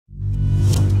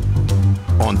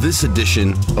on this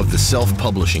edition of the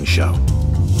Self-Publishing Show.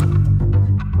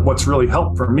 What's really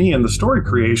helped for me in the story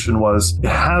creation was it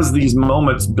has these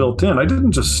moments built in. I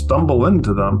didn't just stumble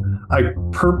into them. I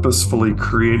purposefully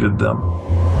created them.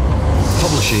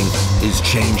 Publishing is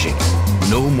changing.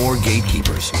 No more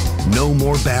gatekeepers. No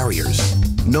more barriers.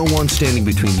 No one standing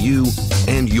between you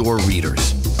and your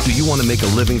readers. Do you want to make a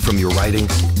living from your writing?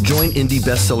 Join indie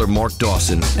bestseller Mark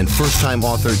Dawson and first-time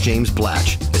author James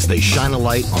Blatch as they shine a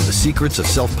light on the secrets of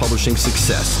self-publishing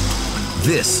success.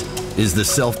 This is the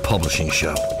Self-Publishing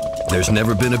Show. There's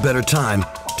never been a better time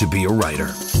to be a writer.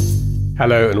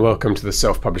 Hello and welcome to the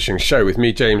Self-Publishing Show with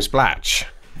me, James Blatch.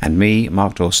 And me,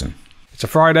 Mark Dawson. It's a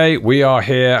Friday, we are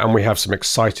here and we have some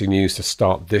exciting news to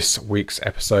start this week's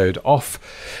episode off.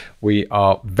 We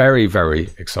are very, very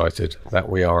excited that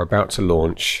we are about to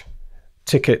launch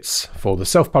tickets for the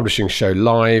Self-Publishing Show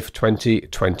Live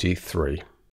 2023.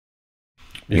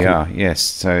 Yes.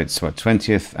 So it's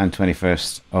 20th and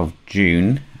 21st of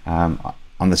June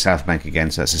on the South Bank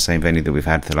again. So that's the same venue that we've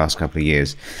had for the last couple of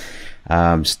years.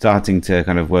 Starting to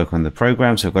kind of work on the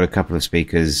program. So I've got a couple of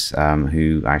speakers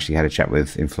who I actually had a chat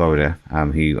with in Florida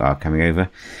who are coming over,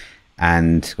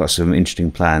 and got some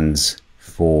interesting plans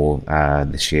for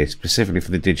this year, specifically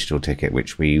for the digital ticket,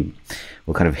 which we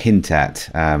will kind of hint at.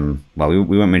 We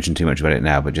won't mention too much about it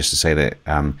now, but just to say that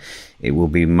it will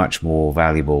be much more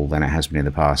valuable than it has been in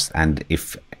the past. And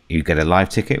if you get a live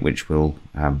ticket, which we're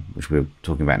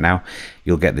talking about now,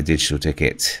 you'll get the digital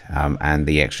ticket and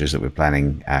the extras that we're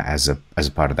planning as a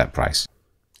part of that price.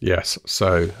 Yes,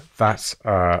 so that's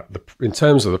in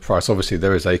terms of the price. Obviously,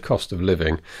 there is a cost of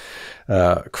living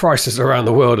crisis around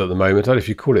the world at the moment. I don't know if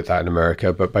you call it that in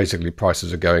America, but basically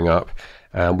prices are going up,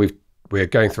 and we're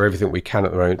going through everything we can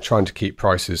at the moment, trying to keep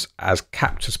prices as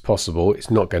capped as possible. It's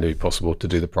not going to be possible to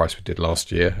do the price we did last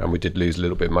year, and we did lose a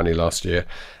little bit of money last year.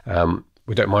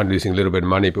 We don't mind losing a little bit of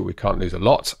money, but we can't lose a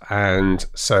lot, and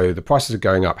so the prices are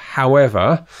going up.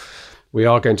 However, we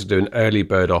are going to do an early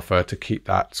bird offer to keep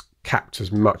that capped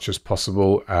as much as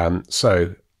possible.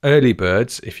 So early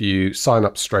birds, if you sign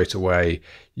up straight away,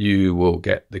 you will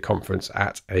get the conference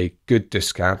at a good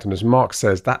discount. And as Mark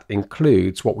says, that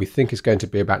includes what we think is going to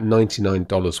be about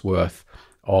 $99 worth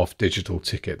of digital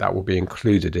ticket. That will be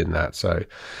included in that. So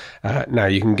now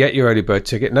you can get your early bird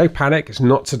ticket. No panic, it's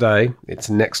not today, it's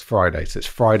next Friday. So it's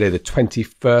Friday the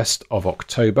 21st of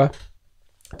October.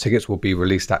 Tickets will be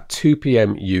released at 2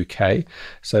 p.m. UK.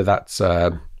 So that's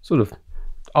sort of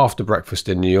after breakfast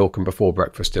in New York and before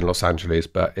breakfast in Los Angeles,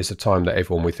 but it's a time that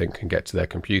everyone we think can get to their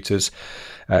computers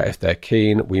if they're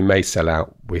keen. We may sell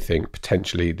out, we think,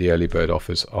 potentially the early bird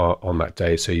offers are on that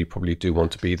day, so you probably do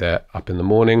want to be there up in the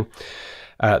morning.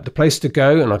 The place to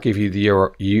go, and I'll give you the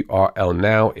URL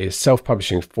now, is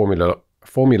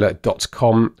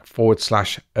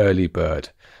selfpublishingformula.com/early bird.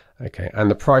 Okay, and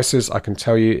the prices, I can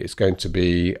tell you, it's going to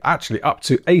be actually up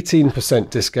to 18%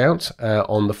 discount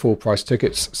on the full price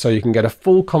tickets. So you can get a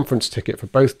full conference ticket for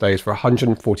both days for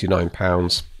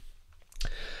 £149.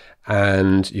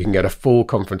 And you can get a full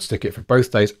conference ticket for both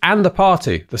days and the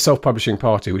party, the self-publishing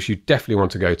party, which you definitely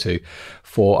want to go to,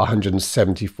 for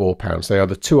 £174. They are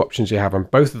the two options you have,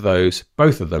 and both of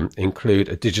them include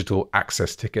a digital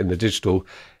access ticket, and the digital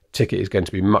ticket is going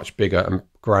to be much bigger and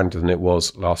grander than it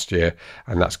was last year,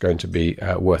 and that's going to be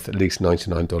worth at least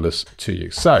 $99 to you.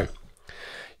 So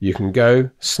you can go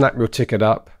snap your ticket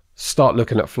up, start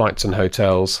looking at flights and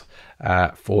hotels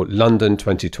for London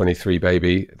 2023,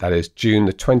 baby. That is June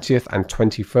the 20th and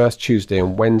 21st, Tuesday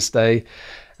and Wednesday.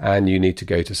 And you need to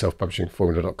go to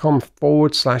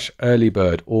selfpublishingformula.com/early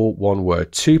bird, all one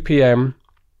word, 2 p.m.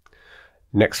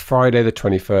 Next Friday, the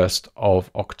 21st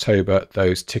of October,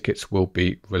 those tickets will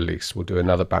be released. We'll do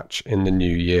another batch in the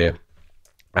new year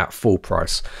at full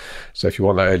price. So if you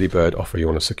want that early bird offer, you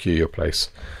want to secure your place.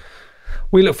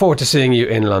 We look forward to seeing you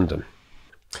in London.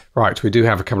 Right, we do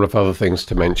have a couple of other things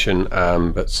to mention,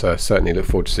 but certainly look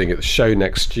forward to seeing you at the show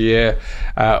next year.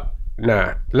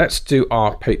 Now, let's do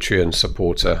our Patreon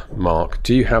supporter. Mark,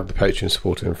 do you have the Patreon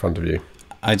supporter in front of you?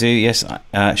 I do, yes.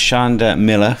 Shanda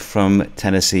Miller from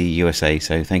Tennessee, USA.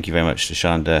 So thank you very much to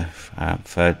Shanda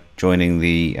for joining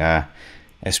the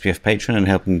SPF Patreon and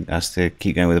helping us to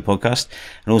keep going with the podcast.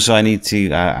 And also I need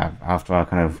to, after our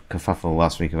kind of kerfuffle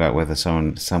last week about whether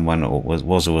someone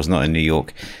was or was not in New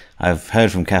York, I've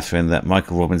heard from Catherine that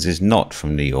Michael Robbins is not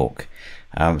from New York.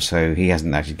 So he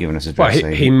hasn't actually given us a address.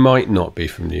 Well, he might not be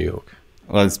from New York.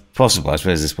 Well, it's possible. I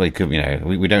suppose this way could,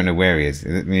 we don't know where he is.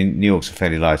 I mean, New York's a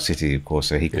fairly large city, of course,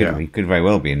 so he could very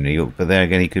well be in New York. But there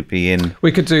again, he could be in.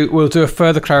 We'll do a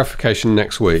further clarification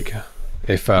next week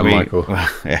if Michael,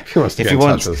 if he wants to get in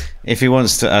touch with us. If he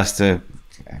wants us to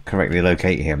correctly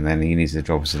locate him, then he needs to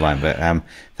drop us a line. But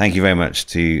thank you very much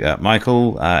to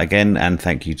Michael again, and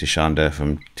thank you to Shanda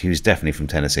who's definitely from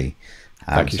Tennessee.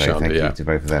 Thank you, Shanda. Thank you to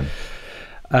both of them.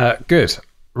 Good.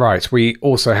 Right, we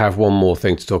also have one more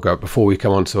thing to talk about before we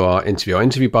come on to our interview. Our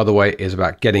interview, by the way, is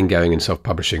about getting going in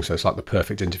self-publishing, so it's like the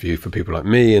perfect interview for people like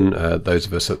me and those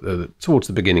of us towards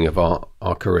the beginning of our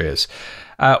careers.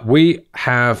 We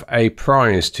have a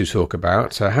prize to talk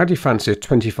about. How do you fancy a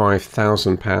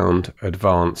 £25,000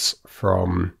 advance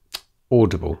from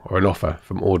Audible, or an offer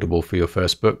from Audible for your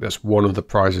first book? That's one of the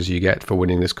prizes you get for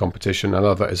winning this competition.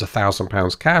 Another is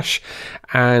 £1,000 cash,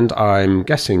 and I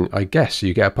guess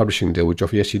you get a publishing deal with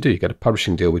Joffy. Yes, you do. You get a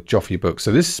publishing deal with Joffy Books.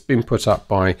 So this has been put up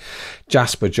by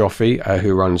Jasper Joffy,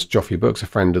 who runs Joffy Books, a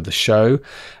friend of the show.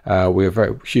 We're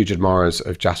very huge admirers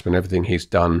of Jasper and everything he's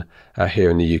done here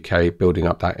in the UK, building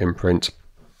up that imprint.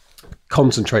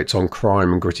 Concentrates on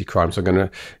crime and gritty crime. So I'm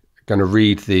going to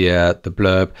read the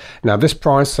blurb. Now, this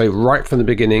prize, so right from the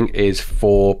beginning, is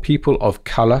for people of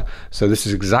color. So this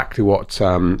is exactly what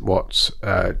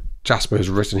Jasper has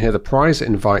written here. The prize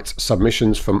invites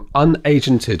submissions from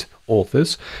unagented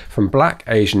authors from Black,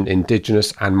 Asian,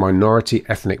 Indigenous, and minority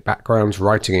ethnic backgrounds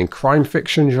writing in crime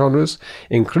fiction genres,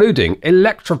 including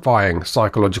electrifying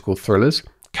psychological thrillers,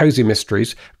 cozy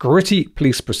mysteries, gritty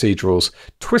police procedurals,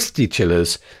 twisty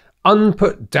chillers,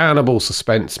 unput-downable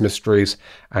suspense mysteries,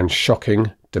 and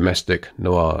shocking domestic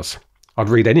noirs. I'd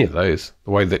read any of those, the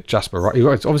way that Jasper writes. He's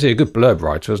obviously a good blurb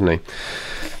writer, isn't he?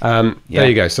 There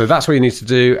you go. So that's what you need to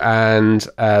do, and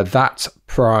that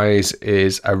prize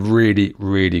is a really,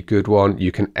 really good one.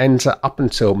 You can enter up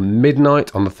until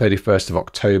midnight on the 31st of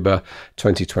October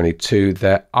 2022.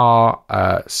 There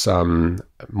are some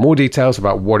more details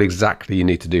about what exactly you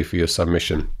need to do for your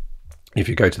submission. If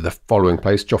you go to the following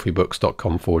place,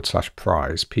 joffybooks.com/prize,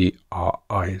 Prize.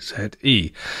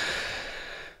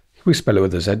 We spell it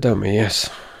with a Z, don't we? Yes.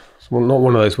 It's not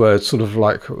one of those words, sort of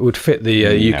like it would fit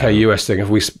the UK-US thing if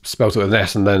we spelt it with an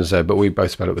S and then a Z, but we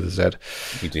both spell it with a Z.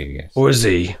 We do, yes. Or a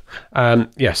Z.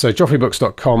 So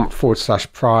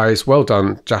joffybooks.com/prize. Well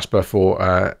done, Jasper,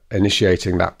 for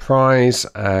initiating that prize.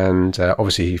 And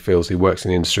obviously he feels, he works in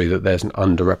the industry, that there's an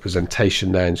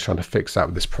underrepresentation there, and he's trying to fix that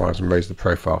with this prize and raise the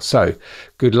profile. So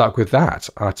good luck with that.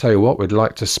 I'll tell you what, we'd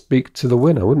like to speak to the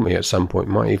winner, wouldn't we, at some point?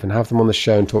 Might even have them on the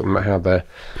show and talk about how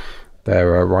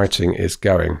their writing is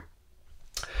going.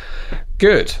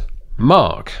 Good.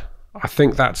 Mark, I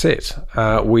think that's it.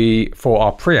 For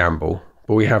our preamble,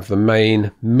 but we have the main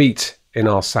meat in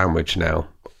our sandwich now.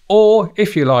 Or,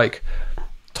 if you like,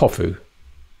 tofu.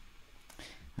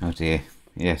 Oh dear.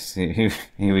 Yes, here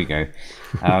we go.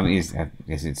 Yes,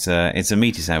 it's a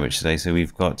meaty sandwich today. So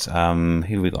we've got who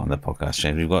have we got on the podcast,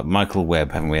 James? We've got Michael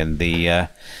Webb, haven't we? And the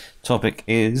topic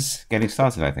is getting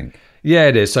started, I think. Yeah,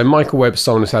 it is. So Michael Webb,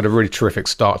 someone who's had a really terrific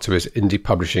start to his indie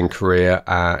publishing career.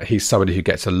 He's somebody who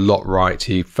gets a lot right.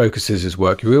 He focuses his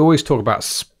work. We always talk about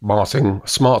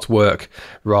smart work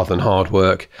rather than hard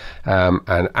work.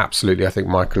 And absolutely, I think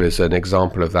Michael is an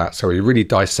example of that. So we really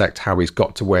dissect how he's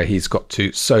got to where he's got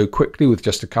to so quickly with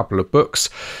just a couple of books.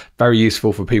 Very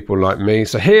useful for people like me.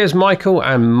 So here's Michael,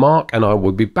 and Mark and I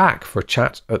will be back for a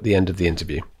chat at the end of the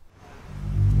interview.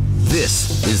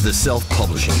 This is the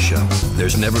Self-Publishing Show.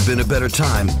 There's never been a better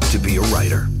time to be a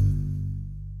writer.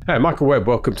 Hey, Michael Webb,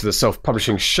 welcome to the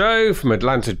Self-Publishing Show from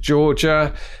Atlanta,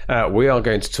 Georgia. We are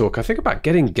going to talk, I think, about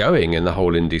getting going in the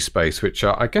whole indie space, which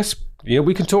I guess,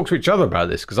 we can talk to each other about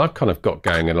this because I've kind of got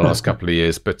going in the last couple of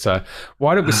years. But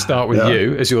why don't we start with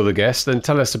you, as you're the guest, and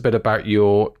tell us a bit about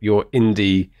your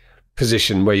indie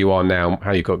position, where you are now,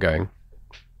 how you got going.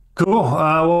 Cool.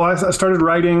 Well, I started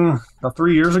writing about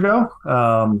 3 years ago.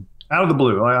 Out of the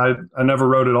blue. I never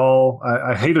wrote at all.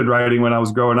 I hated writing when I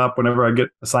was growing up. Whenever I get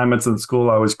assignments in school,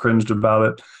 I always cringed about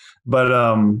it. But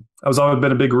I was always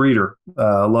been a big reader.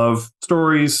 Love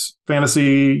stories,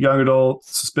 fantasy, young adult,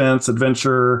 suspense,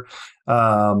 adventure.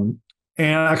 And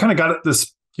I kind of got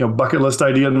this, bucket list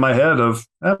idea in my head of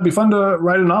it'd be fun to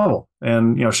write a novel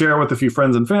and, share it with a few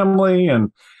friends and family.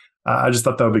 And I just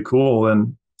thought that would be cool.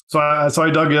 And so I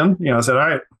dug in, I said, all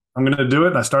right, I'm going to do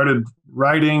it. And I started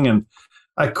writing, and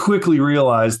I quickly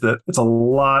realized that it's a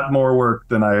lot more work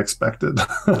than I expected.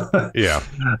 Yeah.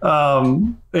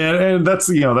 And that's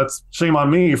shame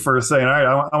on me for saying, all right,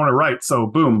 I want to write. So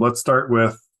boom, let's start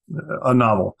with a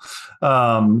novel.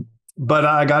 But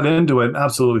I got into it and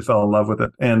absolutely fell in love with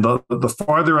it. And the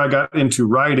farther I got into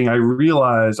writing, I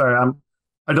realized, all right,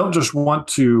 I don't just want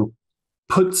to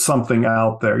put something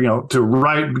out there, to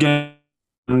write, begin,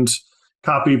 and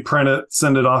copy, print it,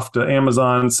 send it off to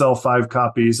Amazon, sell 5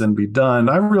 copies and be done.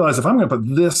 I realized if I'm going to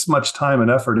put this much time and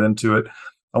effort into it,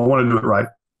 I want to do it right.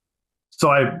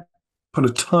 So I put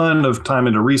a ton of time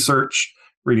into research,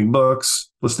 reading books,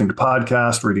 listening to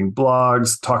podcasts, reading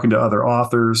blogs, talking to other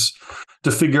authors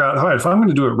to figure out, all right, if I'm going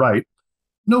to do it right,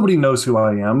 nobody knows who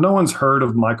I am. No one's heard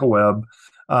of Michael Webb.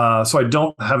 So I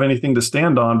don't have anything to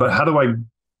stand on, but how do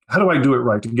I do it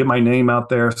right to get my name out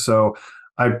there? So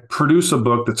I produce a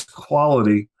book that's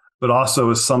quality, but also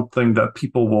is something that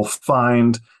people will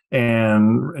find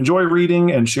and enjoy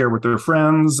reading and share with their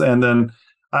friends. And then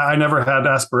I never had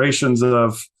aspirations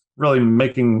of really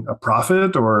making a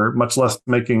profit or much less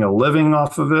making a living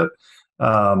off of it.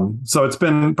 So it's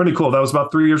been pretty cool. That was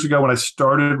about 3 years ago when I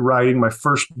started writing. My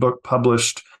first book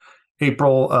published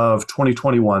April of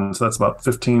 2021. So that's about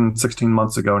 16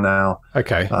 months ago now.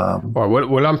 Okay. Well,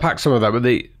 we'll unpack some of that, but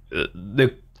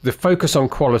the focus on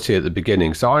quality at the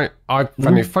beginning. So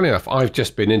funny enough, I've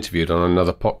just been interviewed on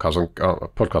another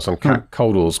podcast on Kat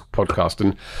Coldwell's podcast,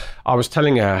 and I was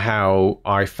telling her how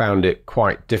I found it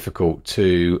quite difficult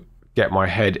to get my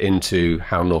head into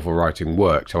how novel writing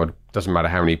worked. So it doesn't matter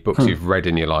how many books you've read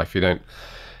in your life, you don't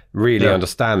really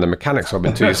understand the mechanics of it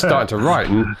until you're starting to write,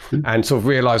 and sort of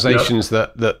realizations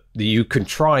that you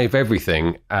contrive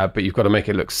everything, but you've got to make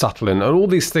it look subtle and all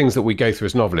these things that we go through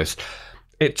as novelists.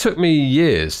 It took me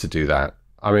years to do that.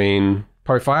 I mean,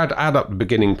 probably if I had to add up the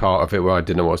beginning part of it where I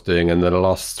didn't know what I was doing, and then the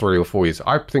last 3 or 4 years,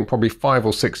 I think probably 5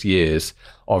 or 6 years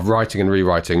of writing and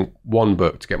rewriting one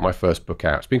book to get my first book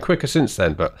out. It's been quicker since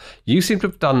then, but you seem to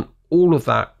have done all of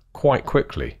that quite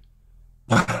quickly.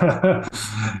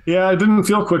 Yeah, I didn't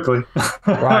feel quickly.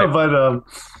 Right. But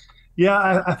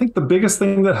I think the biggest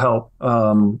thing that helped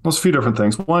was a few different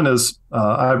things. One is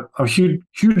I'm a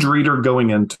huge reader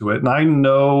going into it, and I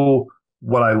know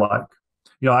what I like.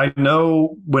 I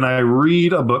know when I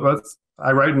read a book,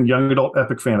 I write in young adult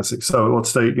epic fantasy. So let's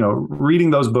say,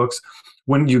 reading those books,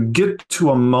 when you get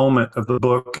to a moment of the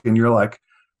book and you're like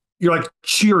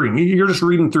cheering, you're just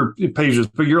reading through pages,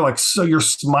 but you're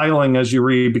smiling as you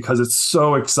read because it's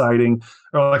so exciting,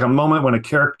 or like a moment when a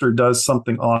character does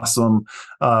something awesome.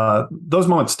 Those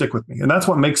moments stick with me. And that's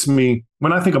what makes me,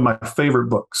 when I think of my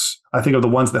favorite books, I think of the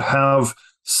ones that have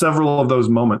several of those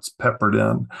moments peppered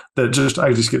in that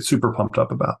I just get super pumped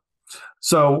up about.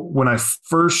 So when I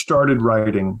first started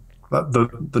writing,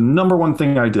 the number one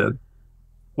thing I did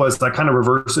was I kind of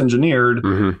reverse engineered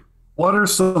what are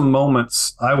some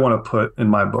moments I want to put in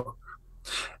my book.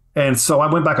 And so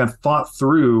I went back and thought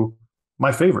through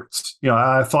my favorites.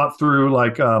 I thought through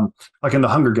like in the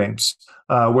Hunger Games,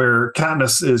 where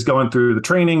Katniss is going through the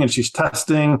training and she's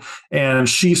testing, and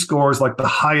she scores like the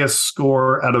highest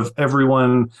score out of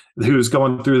everyone who's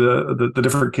going through the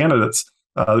different candidates,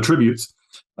 the tributes.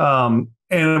 And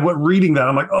reading that,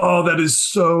 I'm like, oh, that is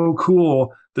so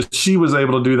cool that she was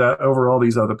able to do that over all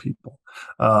these other people.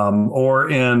 Or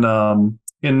in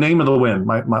Name of the Wind,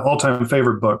 my all-time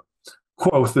favorite book,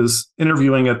 Quoth is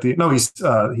interviewing he's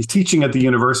teaching at the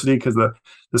university because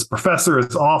this professor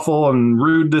is awful and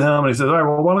rude to him, and he says, all right,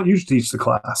 well, why don't you teach the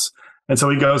class? And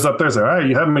so he goes up there and says, all right,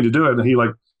 you have me to do it, and he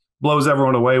like blows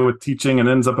everyone away with teaching and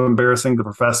ends up embarrassing the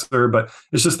professor. But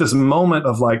it's just this moment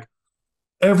of like,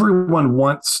 everyone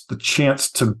wants the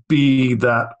chance to be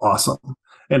that awesome,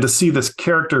 and to see this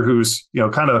character who's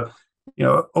kind of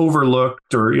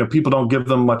overlooked, or people don't give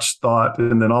them much thought,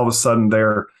 and then all of a sudden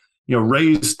they're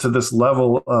raised to this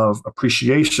level of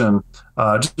appreciation.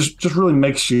 Just really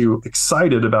makes you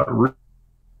excited about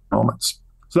moments.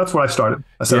 So that's what I started.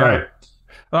 I said, all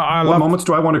right, what moments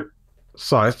do I want to?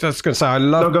 Sorry, I was just going to say, I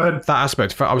love that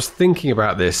aspect. I was thinking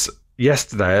about this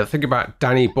yesterday. I think about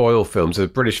Danny Boyle films, a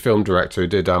British film director who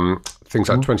did things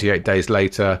like 28 Days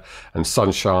Later and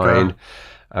Sunshine. Okay.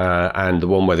 And the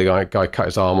one where the guy cut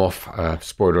his arm off,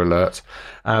 spoiler alert.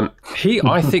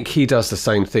 I think he does the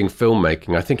same thing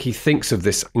filmmaking. I think he thinks of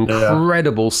this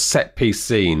incredible set piece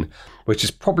scene, which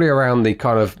is probably around the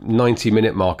kind of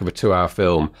 90-minute mark of a 2-hour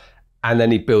film, and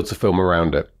then he builds a film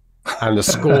around it. And the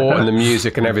score and the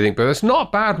music and everything. But it's not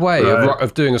a bad way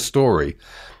of doing a story,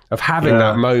 of having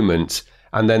that moment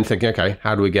and then thinking, okay,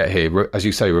 how do we get here? As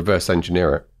you say, reverse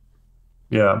engineer it.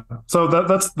 Yeah. So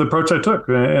that's the approach I took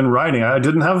in writing. I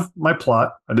didn't have my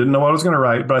plot. I didn't know what I was going to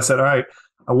write, but I said, all right,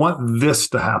 I want this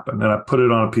to happen. And I put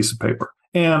it on a piece of paper.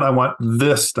 And I want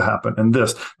this to happen and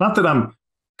this. Not that I'm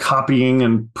copying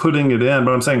and putting it in,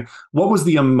 but I'm saying, what was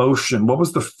the emotion? What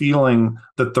was the feeling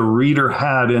that the reader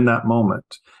had in that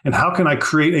moment? And how can I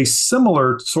create a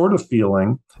similar sort of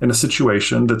feeling in a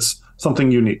situation that's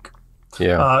something unique?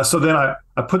 Yeah. So then I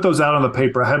put those out on the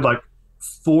paper. I had like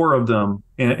 4 of them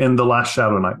in The Last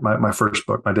Shadow Night, my first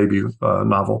book, my debut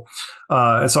novel.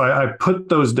 And so I put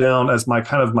those down as my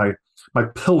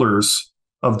pillars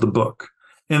of the book.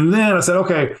 And then I said,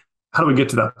 okay, how do we get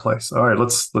to that place? All right,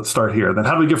 let's start here. Then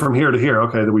how do we get from here to here?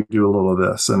 Okay, then we do a little of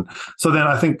this. And so then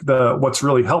I think what's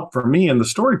really helped for me in the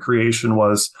story creation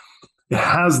was it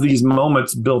has these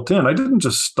moments built in. I didn't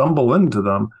just stumble into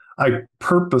them. I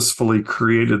purposefully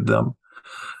created them.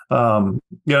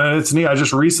 It's neat. I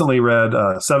just recently read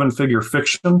Seven Figure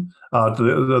Fiction,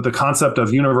 the concept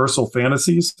of universal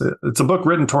fantasies. It's a book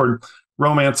written toward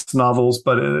romance novels,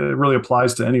 but it really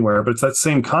applies to anywhere. But it's that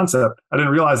same concept. I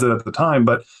didn't realize it at the time,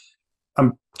 but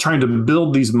I'm trying to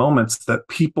build these moments that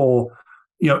people,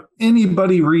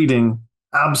 anybody reading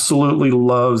absolutely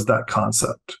loves that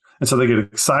concept. And so they get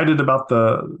excited about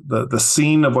the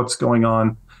scene of what's going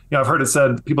on. I've heard it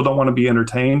said people don't want to be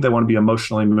entertained. They want to be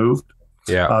emotionally moved.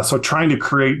 Yeah. So trying to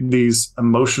create these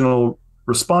emotional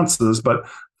responses, but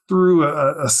through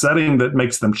a setting that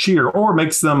makes them cheer or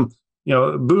makes them,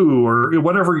 boo or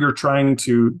whatever you're trying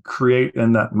to create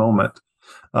in that moment.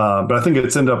 But I think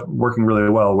it's ended up working really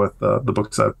well with the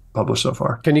books I've published so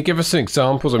far. Can you give us some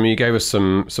examples? I mean, you gave us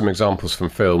some examples from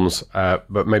films,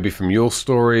 but maybe from your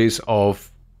stories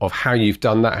of how you've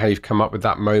done that, how you've come up with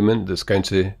that moment that's going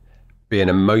to be an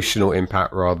emotional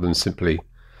impact rather than simply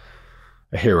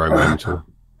a hero moment.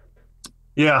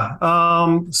 Yeah.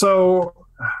 So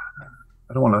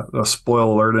I don't want to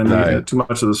spoil alert any too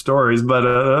much of the stories, but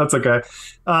that's okay.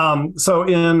 So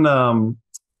in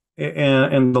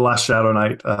The Last Shadow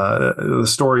Knight, the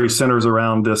story centers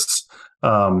around this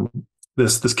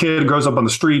kid grows up on the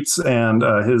streets, and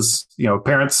his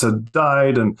parents had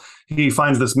died, and he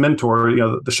finds this mentor,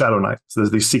 the Shadow Knights.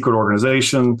 There's this secret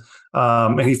organization,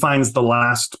 and he finds the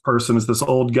last person is this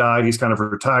old guy. He's kind of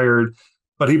retired,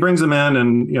 but he brings them in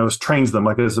and trains them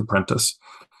like his apprentice.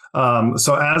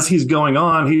 So as he's going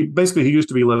on, he used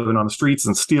to be living on the streets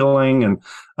and stealing and,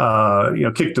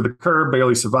 kicked to the curb,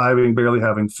 barely surviving, barely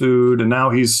having food. And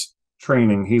now he's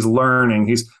training, he's learning,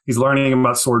 he's learning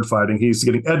about sword fighting. He's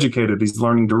getting educated. He's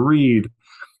learning to read.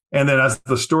 And then as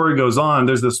the story goes on,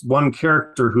 there's this one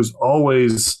character who's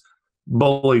always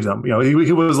bullied him.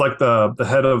 He was like the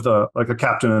head of a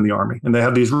captain in the army, and they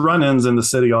had these run-ins in the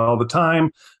city all the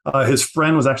time. His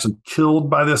friend was actually killed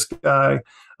by this guy.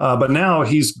 But now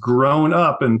he's grown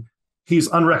up and he's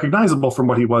unrecognizable from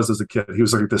what he was as a kid. He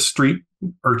was like this street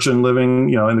urchin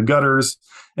living, in the gutters.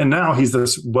 And now he's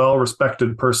this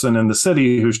well-respected person in the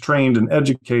city who's trained and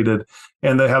educated.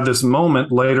 And they have this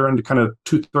moment later into kind of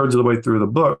 2/3 of the way through the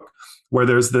book where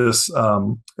there's this,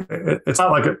 it's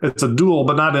not like it's a duel,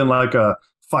 but not in like a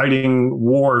fighting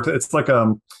war. It's like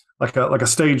a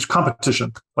stage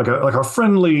competition, like a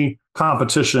friendly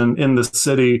competition in the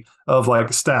city of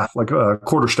like staff, like a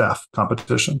quarterstaff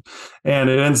competition. And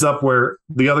it ends up where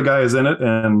the other guy is in it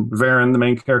and Varen, the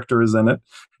main character, is in it.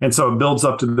 And so it builds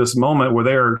up to this moment where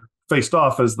they are faced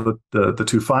off as the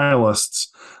two finalists.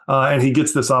 And he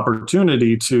gets this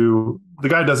opportunity the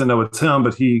guy doesn't know it's him,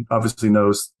 but he obviously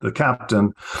knows the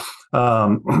captain.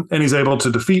 And he's able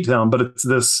to defeat him. But it's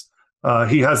this,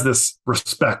 he has this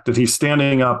respect that he's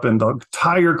standing up and the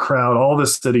entire crowd, all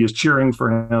this city is cheering for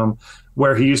him,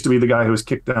 where he used to be the guy who was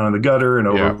kicked down in the gutter and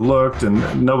overlooked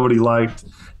and nobody liked.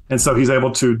 And so he's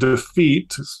able to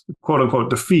quote unquote,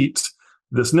 defeat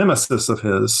this nemesis of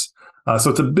his.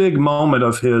 So it's a big moment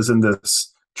of his in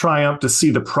this triumph to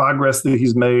see the progress that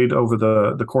he's made over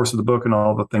the course of the book and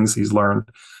all the things he's learned.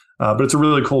 But it's a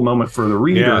really cool moment for the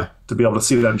reader to be able to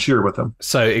see that and cheer with him.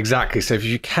 So exactly. So if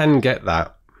you can get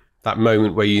that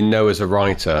moment where as a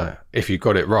writer, if you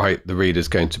got it right, the reader's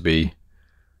going to be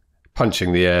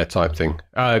punching the air type thing.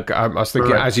 I was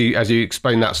thinking, as you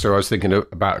explained that story, I was thinking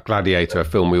about Gladiator, a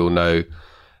film we all know,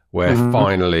 where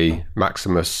finally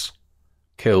Maximus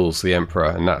kills the Emperor,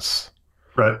 and that's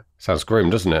sounds grim,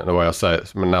 doesn't it? The way I say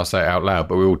it, I now say it out loud,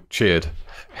 but we all cheered.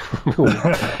 We all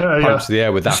punched the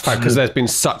air with that fact, because there's been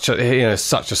such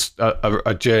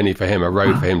a journey for him, a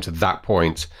road for him to that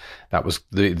point. That was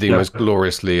the most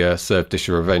gloriously served dish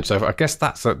of revenge. So I guess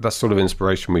that's sort of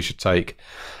inspiration we should take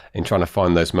in trying to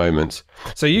find those moments.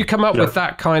 So you come up with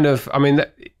that kind of, I mean,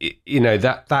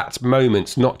 that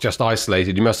moment's not just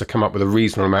isolated. You must have come up with a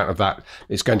reasonable amount of that.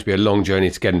 It's going to be a long journey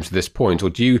to get him to this point. Or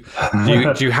do you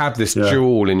have this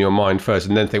jewel in your mind first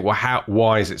and then think, well,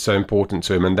 why is it so important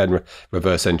to him, and then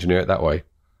reverse engineer it that way?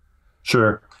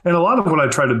 Sure. And a lot of what I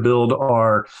try to build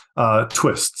are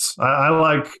twists. I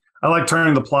like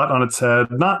turning the plot on its head,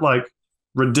 not like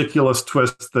ridiculous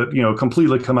twists that,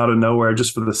 completely come out of nowhere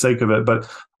just for the sake of it,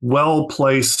 but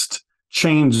well-placed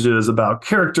changes about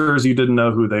characters you didn't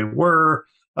know who they were,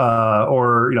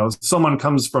 or, someone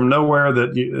comes from nowhere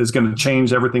that is going to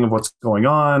change everything of what's going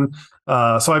on.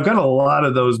 So I've got a lot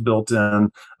of those built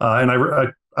in, and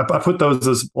I put those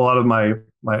as a lot of my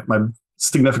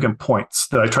significant points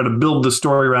that I try to build the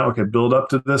story around. Okay, build up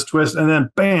to this twist, and then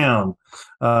bam.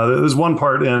 There's one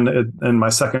part in my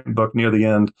second book near the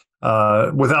end.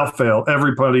 Without fail,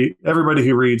 everybody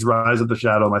who reads Rise of the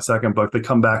Shadow, my second book, they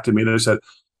come back to me. They said,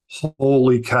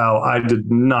 "Holy cow! I did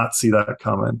not see that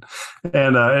coming,"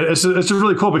 and it's just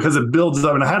really cool because it builds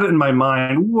up. And I had it in my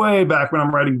mind way back when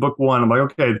I'm writing book one. I'm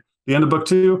like, okay, the end of book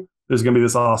two, there's going to be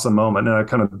this awesome moment, and I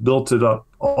kind of built it up,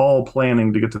 all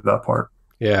planning to get to that part.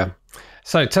 Yeah.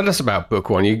 So tell us about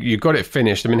book one. You got it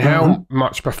finished. I mean, how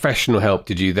much professional help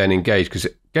did you then engage? Because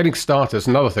getting started is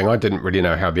another thing. I didn't really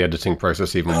know how the editing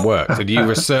process even worked. Had you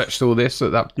researched all this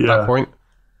at that point?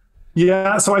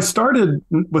 Yeah, so I started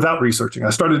without researching. I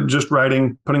started just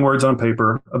writing, putting words on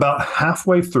paper. About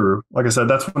halfway through, like I said,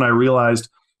 that's when I realized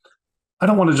I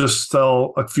don't want to just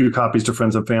sell a few copies to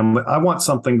friends and family. I want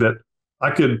something that I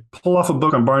could pull off a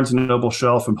book on Barnes & Noble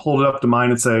shelf and hold it up to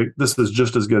mine and say, this is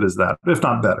just as good as that, if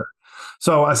not better.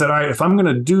 So I said, all right, if I'm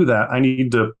going to do that, I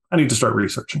need to start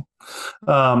researching.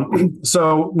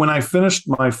 So when I finished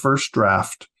my first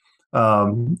draft,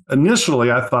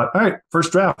 initially I thought, all right,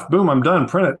 first draft, boom, I'm done,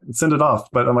 print it and send it off.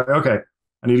 But I'm like, okay,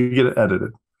 I need to get it edited.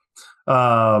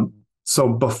 So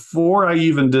before I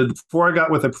got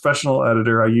with a professional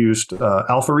editor, I used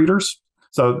alpha readers.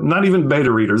 So not even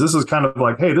beta readers. This is kind of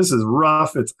like, hey, this is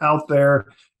rough. It's out there.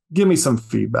 Give me some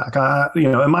feedback.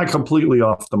 Am I completely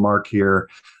off the mark here?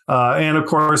 And of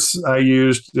course, I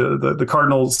used the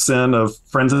cardinal sin of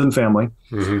friends and family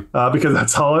because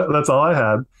that's all I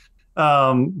had.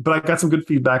 But I got some good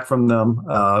feedback from them.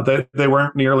 They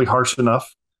weren't nearly harsh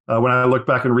enough. When I look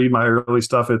back and read my early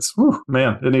stuff, it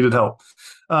needed help.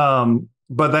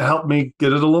 But that helped me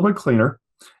get it a little bit cleaner.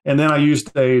 And then I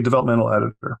used a developmental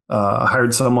editor. I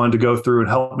hired someone to go through and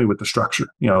help me with the structure,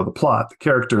 the plot, the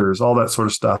characters, all that sort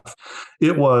of stuff.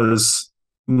 It was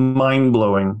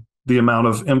mind-blowing, the amount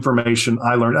of information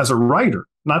I learned as a writer,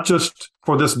 not just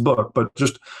for this book, but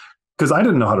just because I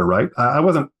didn't know how to write. I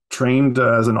wasn't trained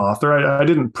as an author. I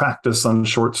didn't practice on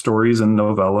short stories and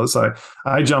novellas.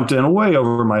 I jumped in way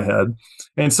over my head.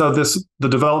 And so the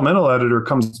developmental editor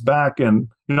comes back and,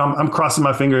 I'm crossing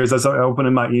my fingers as I open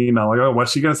in my email, like, oh,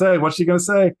 what's she going to say? What's she going to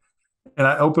say? And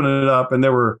I open it up and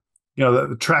there were,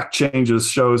 the track changes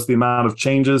shows the amount of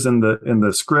changes in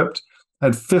the script. I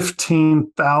had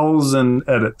 15,000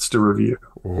 edits to review.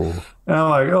 Ooh. And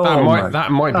I'm like,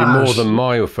 that might be more than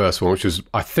my first one, which was,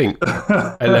 I think,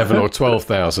 11 or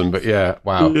 12,000. But yeah,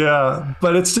 wow. Yeah,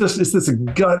 but it's this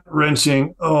gut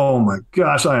wrenching. Oh my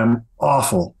gosh, I am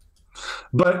awful.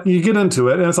 But you get into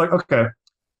it, and it's like, okay,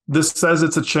 this says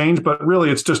it's a change, but really,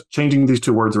 it's just changing these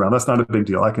two words around. That's not a big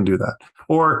deal. I can do that.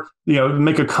 Or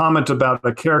make a comment about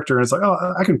a character, and it's like,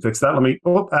 oh, I can fix that. Let me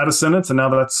add a sentence, and now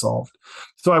that's solved.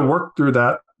 So I worked through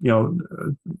that,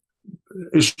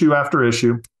 issue after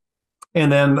issue.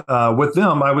 And then with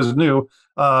them, I was new.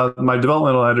 My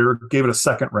developmental editor gave it a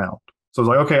second round. So I was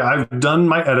like, okay, I've done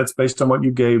my edits based on what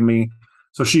you gave me.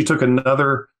 So she took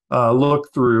another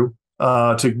look through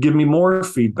to give me more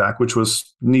feedback, which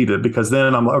was needed, because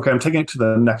then I'm like, okay, I'm taking it to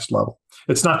the next level.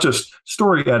 It's not just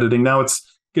story editing. Now it's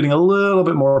getting a little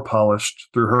bit more polished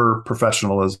through her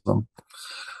professionalism.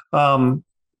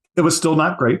 It was still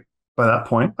not great. By that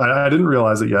point, I didn't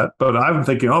realize it yet, but I'm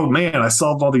thinking, oh man, I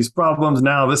solved all these problems.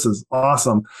 Now this is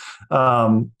awesome.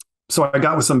 So I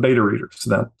got with some beta readers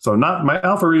then. So not my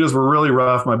alpha readers were really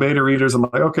rough. My beta readers, I'm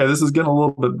like, okay, this is getting a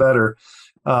little bit better.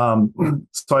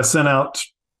 So I sent out,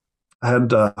 I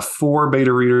had 4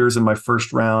 beta readers in my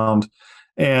first round,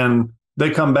 and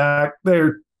they come back,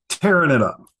 they're tearing it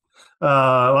up.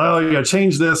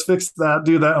 Change this, fix that,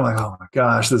 do that. I'm like, oh my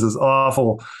gosh, this is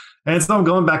awful. And so I'm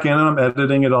going back in and I'm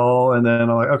editing it all. And then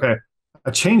I'm like, okay,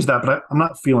 I changed that, but I'm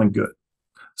not feeling good.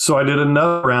 So I did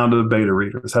another round of beta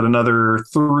readers, had another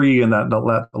 3 in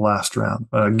the last round,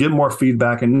 get more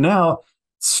feedback. And now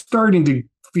starting to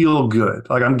feel good.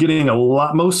 Like I'm getting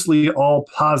mostly all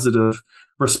positive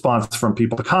response from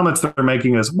people. The comments that they're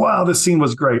making is, wow, this scene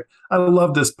was great. I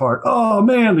love this part. Oh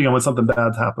man, when something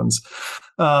bad happens.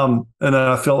 And then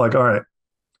I felt like, all right,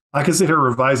 I can sit here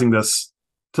revising this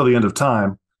till the end of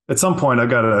time. At some point, I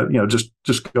got to,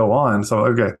 just go on. So,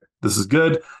 okay, this is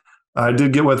good. I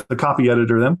did get with the copy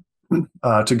editor then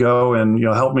to go and,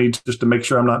 help me just to make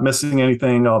sure I'm not missing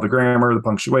anything, all the grammar, the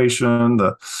punctuation,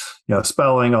 the,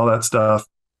 spelling, all that stuff.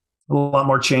 A lot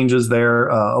more changes there.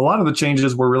 A lot of the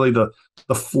changes were really the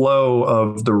flow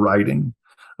of the writing,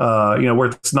 where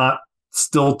it's not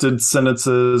stilted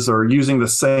sentences or using the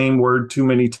same word too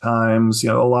many times,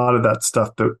 a lot of that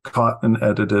stuff that caught and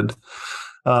edited.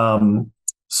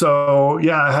 So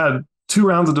yeah, I had 2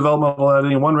 rounds of developmental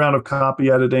editing, 1 round of copy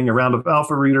editing, a round of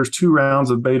alpha readers, 2 rounds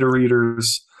of beta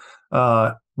readers.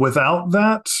 Without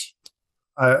that,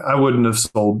 I wouldn't have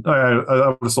sold. I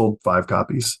would have sold 5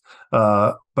 copies.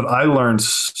 But I learned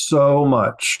so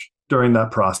much during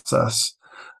that process,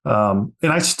 and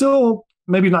I still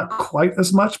maybe not quite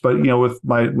as much. But with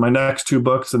my next 2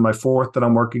 books and my 4th that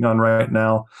I'm working on right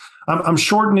now, I'm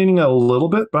shortening it a little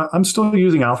bit. But I'm still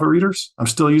using alpha readers. I'm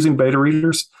still using beta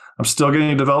readers. I'm still getting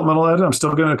a developmental edit. I'm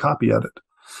still getting a copy edit.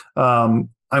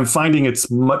 I'm finding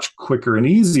it's much quicker and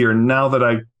easier now that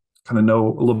I kind of know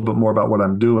a little bit more about what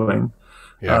I'm doing.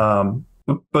 Yeah.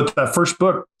 But that first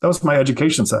book, that was my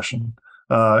education session.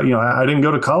 I didn't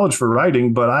go to college for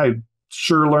writing, but I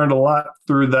sure learned a lot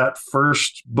through that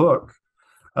first book,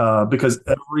 because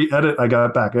every edit I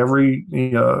got back, every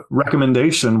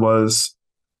recommendation was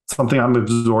something I'm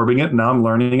absorbing it. Now I'm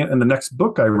learning it. And the next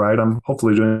book I write, I'm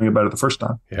hopefully doing it better the first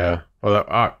time. Yeah.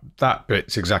 Well, that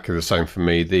bit's exactly the same for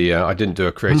me. I didn't do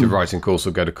a creative writing course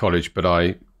or go to college, but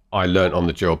I learned on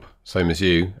the job, same as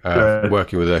you,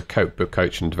 working with a book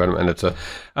coach and development editor.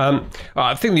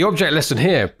 I think the object lesson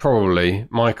here, probably,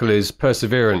 Michael, is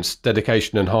perseverance,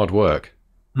 dedication, and hard work.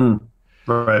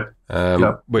 Right.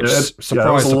 Which, surprise,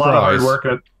 surprise, a lot of hard work.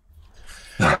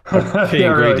 Key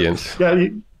ingredients. Right. Yeah,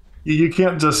 you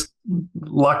can't just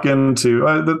luck into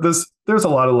there's a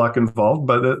lot of luck involved,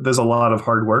 but there's a lot of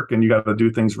hard work, and you got to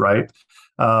do things right.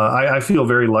 I feel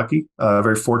very lucky,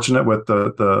 very fortunate with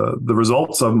the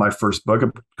results of my first book. It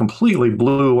completely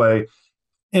blew away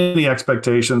any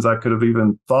expectations I could have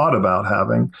even thought about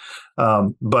having.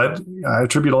 But I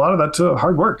attribute a lot of that to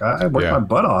hard work. I worked my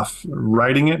butt off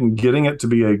writing it and getting it to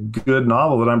be a good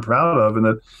novel that I'm proud of, and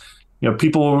that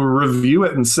people review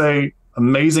it and say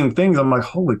amazing things. I'm like,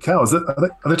 holy cow! Are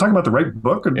they talking about the right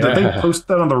book, or did they post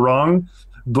that on the wrong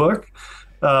book?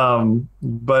 I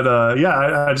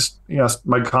just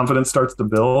my confidence starts to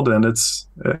build, and it's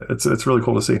really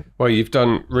cool to see. Well, you've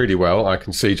done really well. I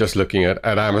can see just looking at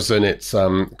Amazon, it's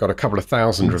got a couple of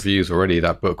thousand reviews already.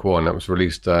 That book one that was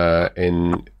released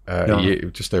in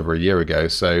just over a year ago.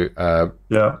 So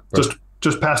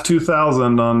just past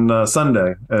 2,000 on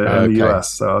Sunday in the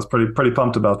US. So I was pretty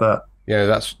pumped about that. Yeah,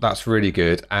 that's really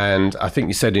good. And I think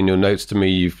you said in your notes to me,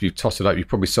 you've tossed it up. You've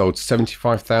probably sold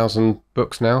 75,000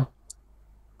 books now.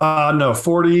 No,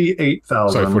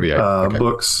 48,000 Sorry, 48.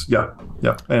 Books. Yeah.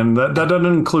 And that doesn't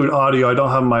include audio. I don't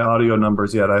have my audio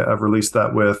numbers yet. I've released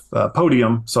that with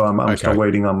Podium, so I'm still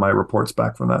waiting on my reports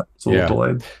back from that. It's a little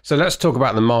delayed. So let's talk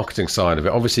about the marketing side of it.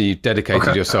 Obviously, you've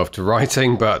dedicated yourself to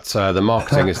writing, but the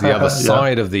marketing is the other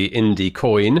side of the indie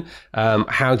coin.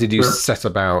 How did you set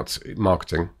about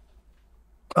marketing?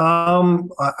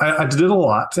 I did a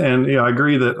lot, and I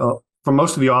agree that for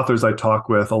most of the authors I talk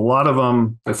with, a lot of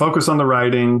them, they focus on the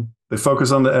writing, they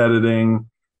focus on the editing,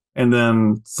 and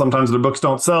then sometimes their books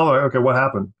don't sell. Okay, what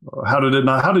happened? How did it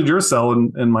not? How did yours sell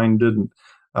and mine didn't?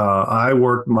 I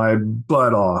worked my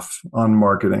butt off on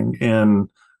marketing in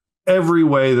every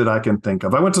way that I can think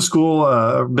of. I went to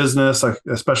school, business. I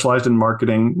specialized in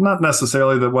marketing. Not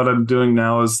necessarily that what I'm doing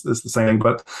now is the same,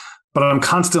 but I'm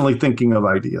constantly thinking of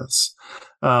ideas.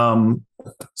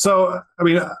 So, I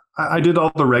mean, I did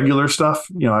all the regular stuff.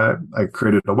 I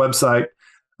created a website.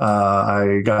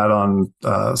 I got on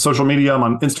social media. I'm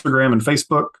on Instagram and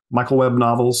Facebook, Michael Webb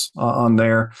Novels on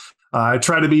there. I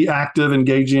try to be active,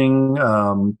 engaging,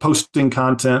 posting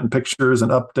content and pictures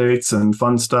and updates and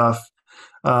fun stuff.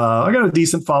 I got a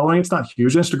decent following. It's not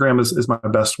huge. Instagram is my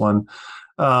best one.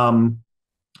 I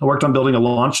worked on building a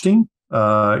launch team.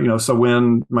 So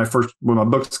when my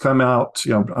books come out,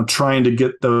 I'm trying to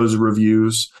get those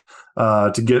reviews,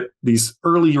 to get these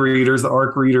early readers, the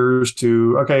ARC readers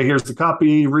to, okay, here's the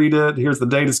copy, read it. Here's the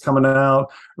date it's coming out.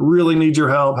 Really need your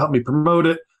help. Help me promote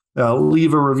it.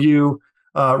 Leave a review.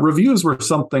 Reviews were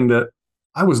something that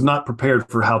I was not prepared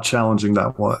for how challenging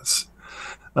that was.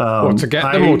 To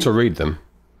get them or to read them?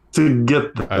 To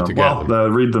get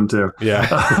them. Read them too. Yeah.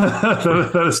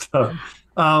 that is tough.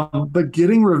 But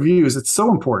getting reviews, it's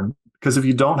so important, because if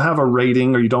you don't have a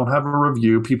rating or you don't have a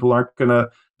review, people aren't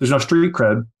there's no street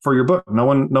cred for your book. No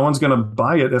one's going to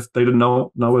buy it if they didn't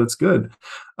know it's good.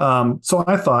 So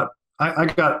I thought I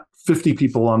got 50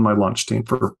 people on my launch team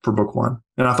for book one.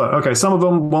 And I thought, okay, some of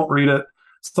them won't read it.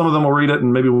 Some of them will read it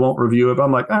and maybe won't review it. But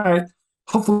I'm like, all right,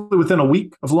 hopefully within a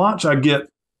week of launch, I get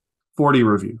 40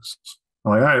 reviews.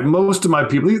 I'm like, all right, most of my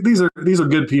people, these are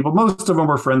good people. Most of them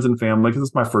were friends and family, because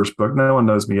it's my first book. No one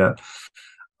knows me yet.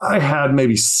 I had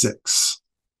maybe 6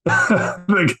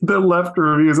 that left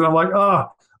reviews, and I'm like,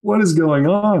 what is going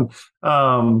on?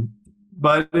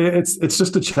 But it's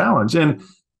just a challenge. And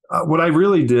what I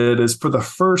really did is, for the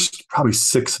first probably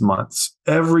 6 months,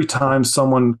 every time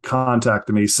someone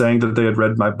contacted me saying that they had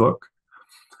read my book,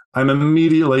 I'm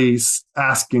immediately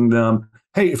asking them,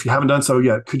 hey, if you haven't done so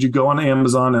yet, could you go on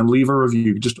Amazon and leave a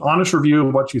review, just honest review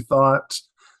of what you thought.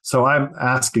 So I'm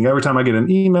asking every time I get an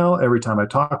email, every time I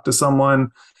talk to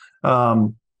someone.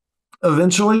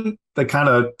 Eventually, they kind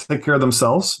of take care of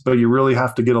themselves, but you really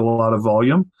have to get a lot of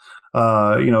volume.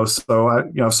 So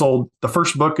I've sold, the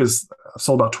first book I've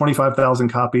sold about 25,000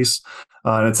 copies,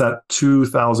 and it's at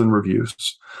 2,000 reviews.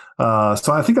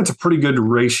 So I think that's a pretty good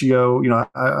ratio.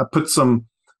 I put some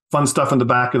fun stuff in the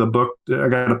back of the book. I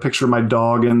got a picture of my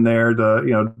dog in there,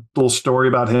 little story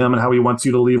about him and how he wants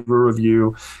you to leave a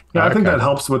review. I think that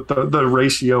helps with the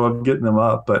ratio of getting them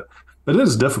up, but it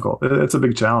is difficult. It's a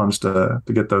big challenge to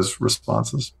get those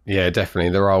responses. Yeah,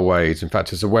 definitely. There are ways. In fact,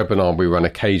 there's a webinar we run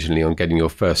occasionally on getting your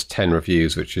first 10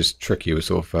 reviews, which is tricky with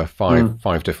sort of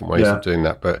five different ways of doing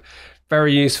that, but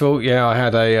very useful. Yeah, I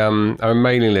had a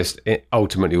mailing list. It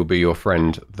ultimately will be your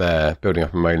friend there, building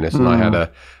up a mailing list. And I had a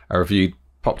review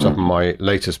popped up in my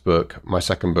latest book, my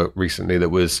second book recently, that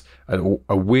was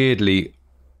a weird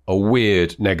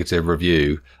negative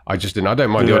review. I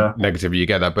don't mind the negative you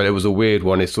get that, but it was a weird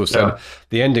one. It sort of said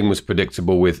the ending was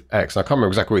predictable with X. And I can't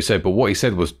remember exactly what he said, but what he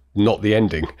said was not the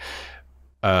ending.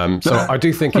 So I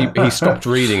do think he stopped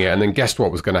reading it and then guessed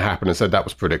what was going to happen and said that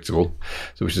was predictable,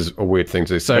 which is a weird thing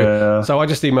to do. So I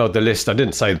just emailed the list. I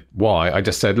didn't say why. I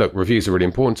just said, look, reviews are really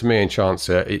important to me, and chance,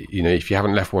 if you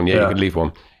haven't left one yet, you can leave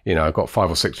one. I've got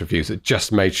 5 or 6 reviews that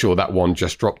just made sure that one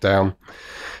just dropped down.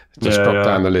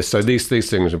 Down the list. So these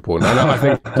things are important. And I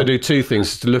think to do 2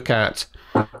 things is to look at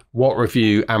what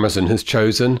review Amazon has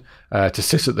chosen to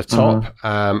sit at the top,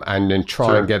 and then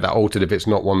try and get that altered if it's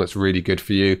not one that's really good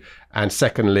for you. And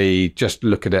secondly, just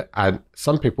look at it. And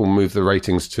some people move the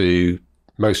ratings to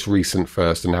most recent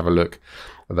first and have a look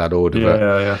at that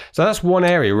order. So that's one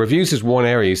area. Reviews is one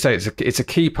area. You say it's a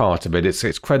key part of it.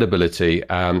 It's credibility,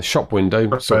 shop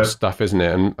window sort of stuff, isn't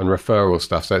it? And referral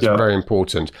stuff. So it's very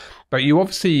important. But you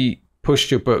obviously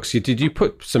pushed your books. Did you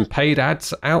put some paid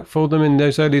ads out for them in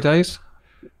those early days?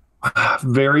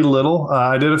 Very little.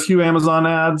 I did a few Amazon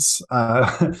ads.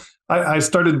 I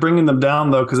started bringing them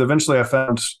down, though, because eventually I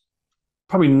found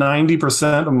probably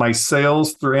 90% of my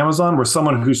sales through Amazon were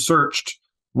someone who searched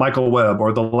Michael Webb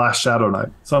or The Last Shadow Knight.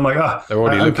 So I'm like,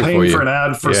 I'm paying for an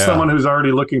ad for someone who's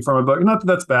already looking for my book. Not that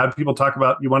that's bad. People talk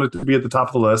about you want it to be at the top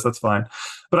of the list. That's fine.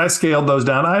 But I scaled those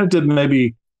down. I did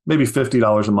maybe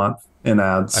 $50 a month in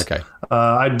ads. Okay.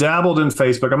 I dabbled in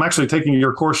Facebook. I'm actually taking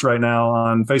your course right now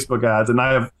on Facebook ads, and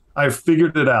I've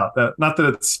figured it out. Not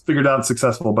that it's figured out and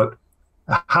successful, but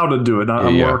how to do it.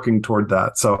 I'm working toward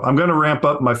that. So I'm going to ramp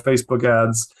up my Facebook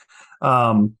ads.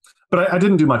 But I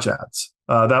didn't do much ads.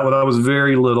 That was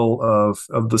very little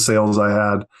of the sales I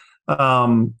had.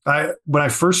 When I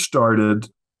first started,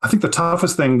 I think the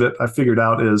toughest thing that I figured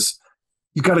out is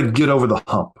you got to get over the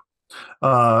hump.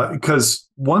 Because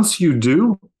once you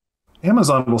do,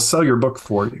 Amazon will sell your book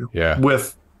for you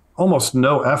with almost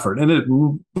no effort. And it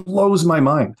blows my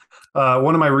mind.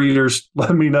 One of my readers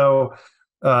let me know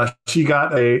she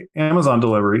got a Amazon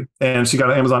delivery, and she got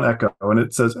an Amazon Echo, and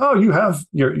it says, oh, you have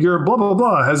your blah, blah,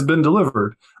 blah has been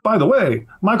delivered. By the way,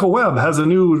 Michael Webb has a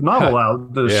new novel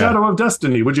out, The Shadow of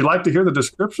Destiny. Would you like to hear the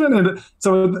description? And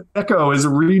so the Echo is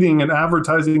reading and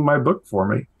advertising my book for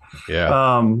me.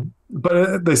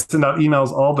 But they send out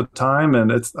emails all the time,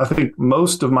 and I think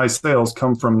most of my sales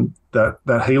come from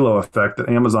that halo effect that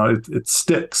Amazon, it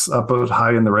sticks up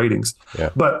high in the ratings.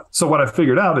 But so what I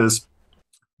figured out is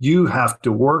you have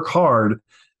to work hard.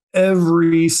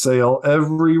 Every sale,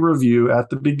 every review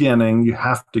at the beginning, you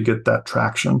have to get that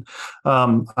traction.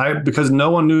 Because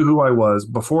no one knew who I was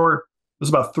before. It was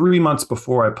about 3 months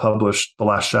before I published The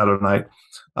Last Shadow Knight.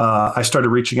 I started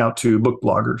reaching out to book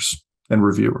bloggers and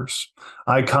reviewers.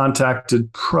 I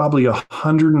contacted probably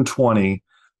 120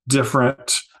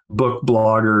 different book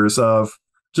bloggers of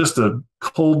just a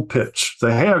cold pitch.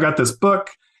 Say, hey, I got this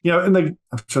book. And I'm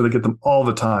sure they get them all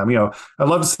the time. I'd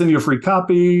love to send you a free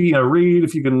copy, read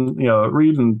if you can,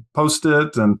 read and post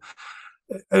it. And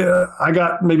I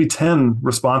got maybe 10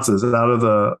 responses out of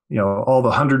the, all the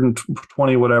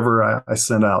 120, whatever I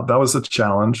sent out. That was a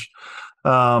challenge.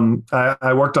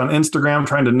 I worked on Instagram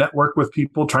trying to network with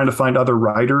people, trying to find other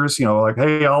writers, like,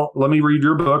 hey, let me read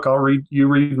your book. You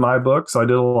read my book. So I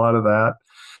did a lot of that.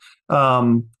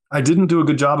 I didn't do a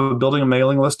good job of building a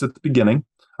mailing list at the beginning.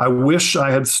 I wish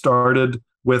I had started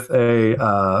with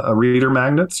a reader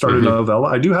magnet, started a novella.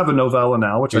 I do have a novella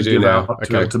now, which I give out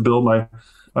to build my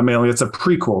mailing. It's a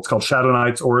prequel. It's called Shadow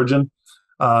Knight's Origin.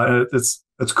 And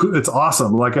it's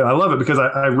awesome. Like, I love it because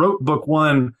I wrote book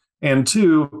 1 and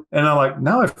 2, and I'm like,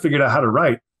 now I've figured out how to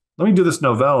write. Let me do this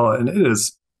novella. And it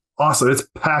is awesome. It's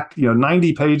packed,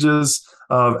 90 pages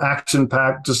of action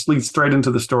packed, just leads straight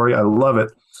into the story. I love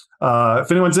it.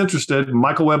 If anyone's interested,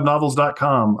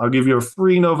 michaelwebbnovels.com. I'll give you a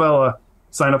free novella.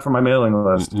 Sign up for my mailing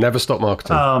list. Never stop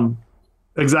marketing.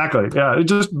 Exactly. Yeah.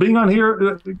 Just being on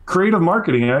here, creative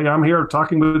marketing. I'm here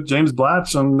talking with James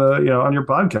Blatch on on your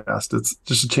podcast. It's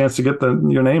just a chance to get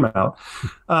your name out.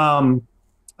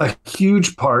 A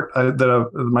huge part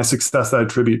my success that I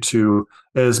attribute to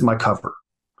is my cover.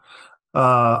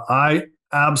 I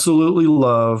absolutely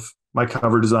love my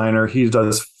cover designer. He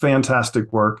does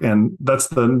fantastic work. And that's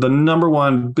the number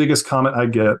one biggest comment I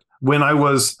get when I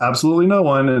was absolutely no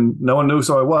one and no one knew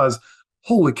who I was.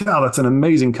 Holy cow, that's an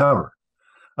amazing cover.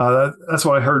 That's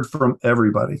what I heard from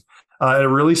everybody. It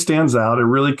really stands out. It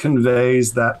really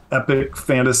conveys that epic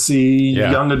fantasy,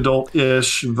 young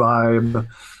adult-ish vibe.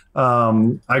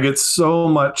 I get so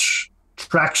much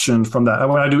traction from that.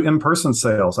 When I do in-person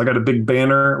sales, I got a big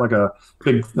banner, like a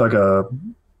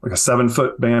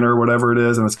 7-foot banner, whatever it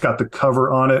is, and it's got the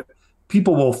cover on it.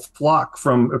 People will flock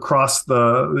from across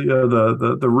the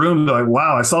room. They're like,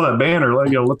 wow, I saw that banner.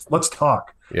 Let's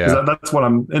talk. Yeah, that's what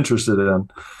I'm interested in.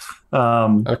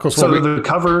 And of course, the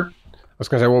cover. I was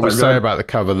going to say, what we say about the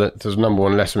cover, that there's number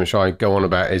one lesson which I go on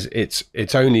about, is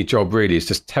its only job really is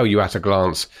to tell you at a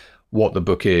glance what the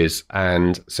book is,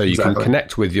 and so you can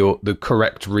connect with the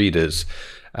correct readers,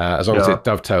 as long as it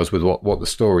dovetails with what the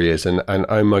story is. And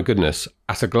oh my goodness,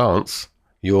 at a glance,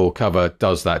 your cover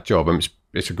does that job. And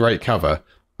it's a great cover,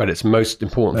 but its most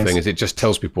important thing is it just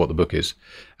tells people what the book is.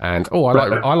 And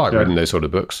I like reading those sort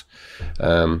of books.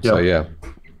 So yeah.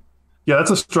 Yeah,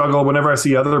 that's a struggle whenever I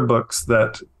see other books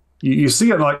that you see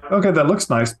it like, okay, that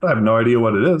looks nice, but I have no idea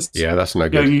what it is. Yeah, that's no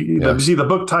good. You see the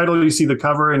book title, you see the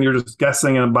cover, and you're just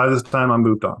guessing, and by this time I'm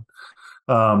moved on.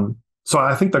 So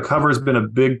I think the cover has been a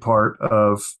big part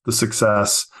of the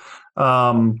success.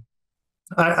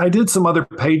 I did some other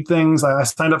paid things. I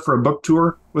signed up for a book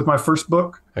tour with my first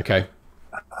book. Okay.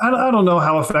 I don't know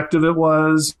how effective it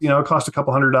was. It cost a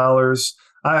couple $100.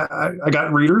 I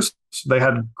got readers. They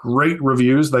had great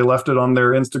reviews. They left it on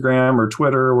their Instagram or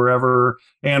Twitter or wherever,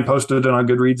 and posted it on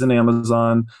Goodreads and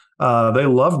Amazon. They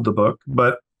loved the book,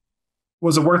 but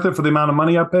was it worth it for the amount of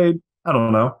money I paid? I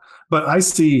don't know. But I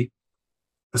see,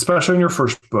 especially in your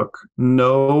first book,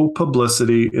 no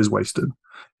publicity is wasted.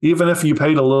 Even if you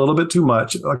paid a little bit too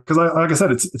much, because like I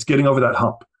said, it's getting over that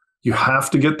hump. You have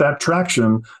to get that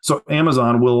traction, so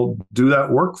Amazon will do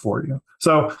that work for you.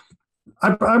 So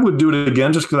I would do it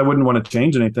again just because I wouldn't want to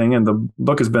change anything. And the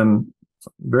book has been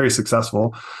very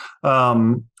successful. I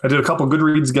did a couple of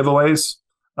Goodreads giveaways.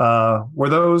 Were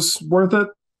those worth it?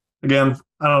 Again,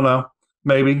 I don't know,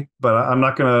 maybe, but I'm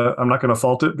not gonna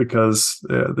fault it because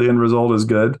the end result is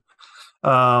good.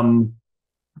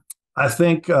 I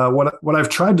think what I've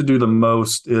tried to do the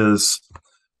most is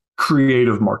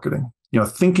creative marketing.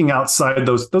 Thinking outside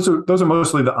those are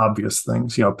mostly the obvious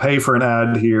things. Pay for an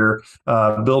ad here,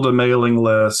 build a mailing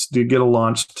list, get a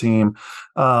launch team.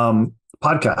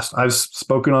 Podcast. I've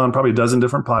spoken on probably a dozen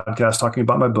different podcasts talking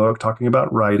about my book, talking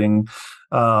about writing.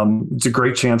 It's a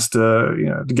great chance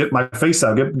to get my face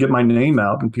out, get my name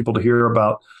out, and people to hear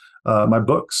about my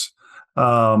books.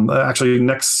 Actually,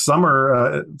 next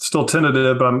summer, still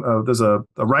tentative, but there's a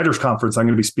writers conference I'm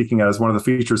going to be speaking at as one of the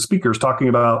featured speakers, talking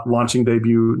about launching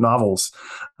debut novels.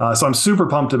 So I'm super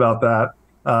pumped about that.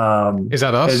 Is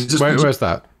that us? Where's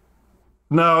that?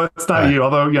 No, it's not you.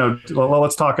 Although well,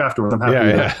 let's talk afterwards. I'm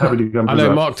happy to come. I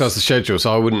know Mark does the schedule,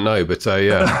 so I wouldn't know, but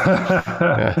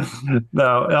yeah.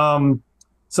 No.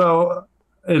 So.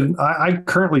 And I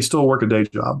currently still work a day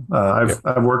job.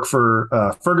 I work for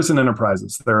Ferguson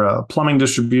Enterprises. They're a plumbing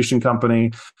distribution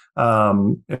company.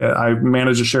 I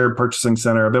manage a shared purchasing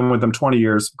center. I've been with them 20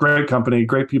 years. Great company,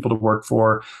 great people to work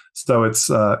for. So it's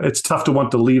tough to want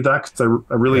to leave that because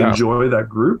I really enjoy that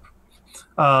group.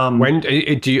 When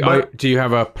do you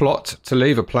have a plot to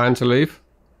leave, a plan to leave?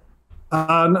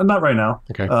 Not right now.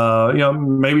 Okay.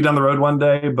 Maybe down the road one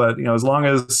day, but as long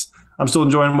as I'm still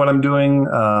enjoying what I'm doing.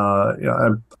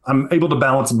 I'm able to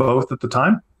balance both at the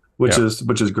time, which is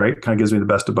great. Kind of gives me the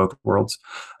best of both worlds.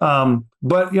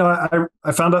 But I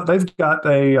found out they've got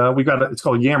it's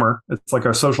called Yammer. It's like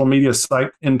a social media site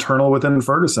internal within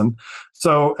Ferguson.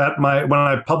 So when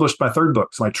I published my third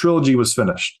book, so my trilogy was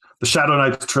finished, the Shadow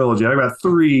Knights trilogy. I got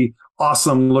 3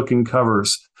 awesome looking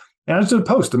covers. And I just did a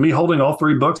post of me holding all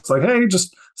 3 books, like, hey,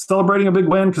 just celebrating a big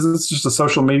win because it's just a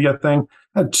social media thing.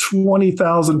 I had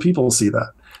 20,000 people see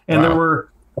that. And there were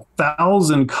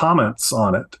 1,000 comments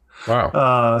on it.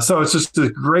 Wow. So it's just a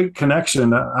great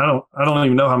connection. I don't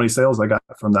even know how many sales I got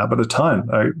from that, but a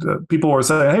ton. People were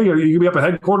saying, hey, are you going to be up at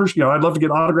headquarters? I'd love to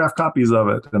get autographed copies of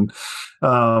it. And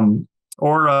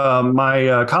Or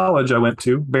my college I went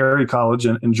to, Berry College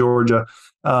in Georgia.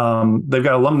 They've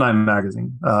got alumni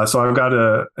magazine. So I've got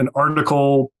an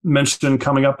article mention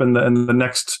coming up in the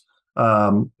next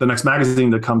magazine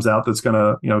that comes out that's going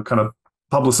to, kind of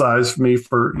publicize me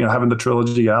for, having the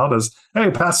trilogy out as, hey,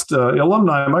 past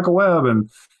alumni Michael Webb, and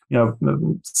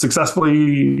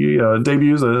successfully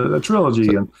debuts a trilogy,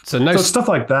 so stuff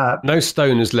like that. No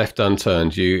stone is left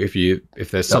unturned.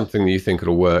 If there's something that you think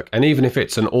it'll work, and even if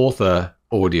it's an author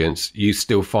audience, you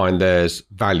still find there's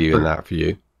value in that for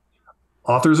you.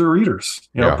 Authors are readers,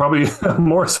 probably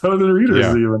more so than readers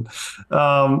even.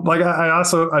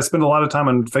 I spend a lot of time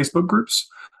on Facebook groups,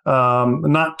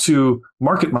 not to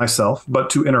market myself, but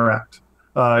to interact,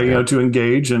 to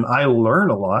engage, and I learn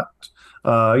a lot.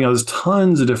 There's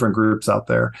tons of different groups out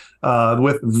there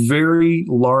with very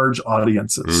large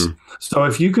audiences. So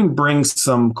if you can bring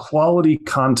some quality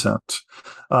content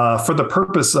for the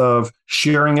purpose of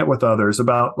sharing it with others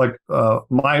about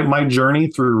my journey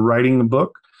through writing the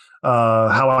book,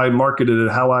 how I marketed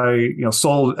it, how I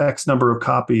sold X number of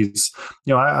copies,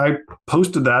 I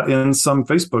posted that in some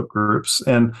Facebook groups,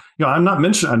 and I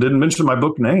didn't mention my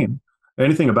book name,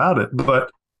 anything about it,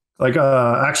 but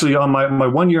actually on my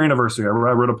 1 year anniversary, I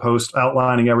wrote a post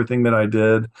outlining everything that I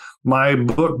did. My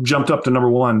book jumped up to number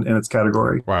 1 in its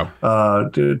category. Wow.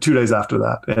 2 days after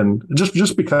that. And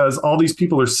just because all these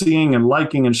people are seeing and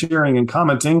liking and sharing and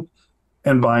commenting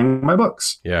and buying my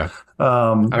books. Yeah.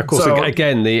 And of course,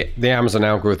 again, the Amazon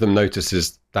algorithm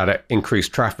notices that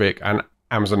increased traffic, and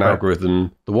Amazon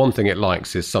algorithm, the one thing it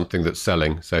likes is something that's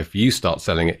selling. So if you start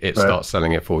selling it, it starts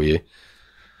selling it for you.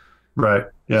 Right.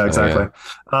 Yeah, exactly.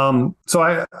 So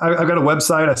I've got a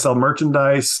website. I sell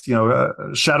merchandise,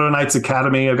 Shadow Knights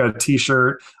Academy. I've got a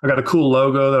t-shirt. I've got a cool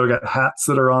logo. I've got hats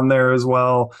that are on there as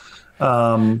well.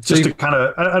 Just to kind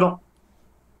of, I don't.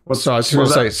 So I was going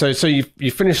to say, so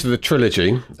you finished the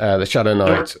trilogy, the Shadow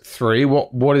Knight 3.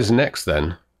 What is next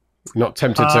then? Not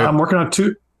tempted to? I'm working on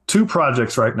two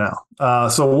projects right now.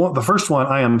 So the first one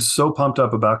I am so pumped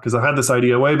up about, because I've had this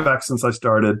idea way back since I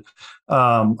started.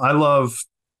 I love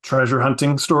treasure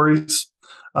hunting stories,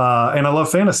 and I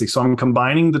love fantasy. So I'm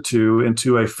combining the two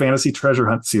into a fantasy treasure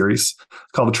hunt series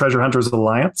called the Treasure Hunters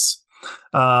Alliance.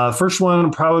 First one will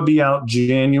probably be out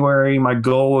January. My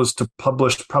goal is to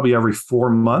publish probably every 4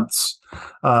 months.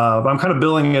 But I'm kind of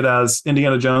billing it as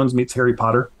Indiana Jones meets Harry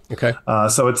Potter. Okay.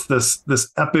 So it's this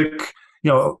epic,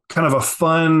 kind of a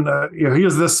fun,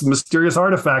 here's this mysterious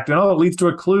artifact, and it leads to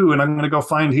a clue, and I'm going to go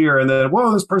find here. And then,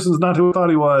 whoa, this person's not who I thought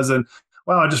he was. And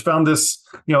wow, I just found this,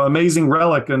 amazing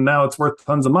relic, and now it's worth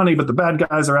tons of money, but the bad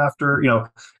guys are after,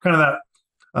 kind of that,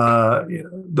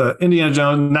 the Indiana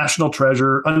Jones, National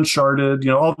Treasure, Uncharted,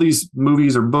 all these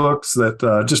movies or books that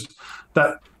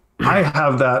that I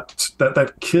have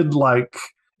that kid-like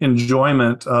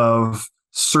enjoyment of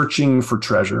searching for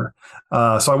treasure.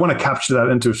 So I want to capture that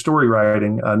into story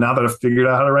writing. Now that I've figured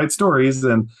out how to write stories,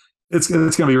 and it's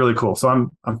going to be really cool. So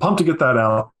I'm pumped to get that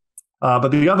out. But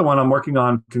the other one I'm working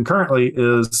on concurrently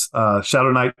is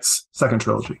Shadow Knight's second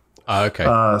trilogy. Okay.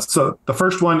 So the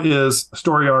first one is a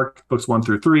story arc, books 1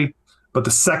 through 3. But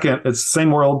the second, it's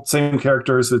same world, same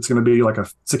characters. It's going to be like a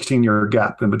 16-year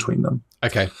gap in between them.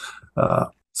 Okay.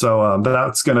 So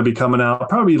that's going to be coming out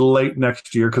probably late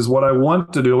next year, because what I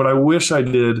want to do, what I wish I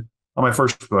did on my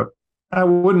first book, I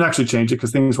wouldn't actually change it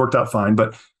because things worked out fine,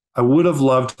 but I would have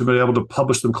loved to be able to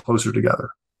publish them closer together.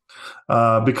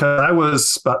 Because I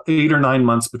was about 8 or 9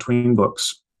 months between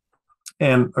books,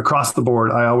 and across the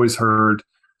board, I always heard,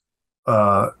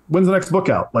 when's the next book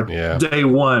out? Day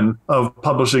one of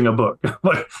publishing a book.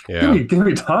 Give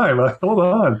me time. Hold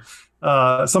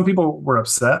on. Some people were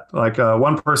upset.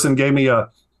 One person gave me a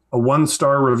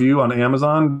 1-star review on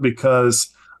Amazon because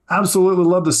absolutely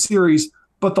love the series,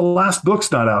 but the last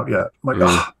book's not out yet. I'm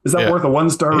like, is that worth a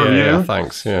 1-star review? Yeah,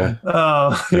 thanks. Yeah.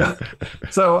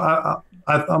 So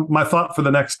my thought for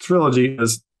the next trilogy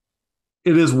is,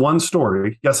 it is one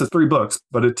story. Yes, it's 3 books,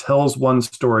 but it tells one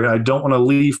story. I don't want to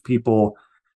leave people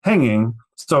hanging.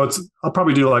 So I'll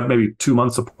probably do maybe 2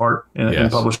 months apart in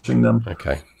publishing them.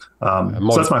 Okay.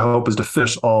 So that's my hope, is to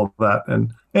finish all of that.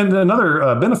 And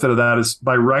another benefit of that is,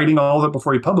 by writing all of it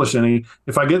before you publish any,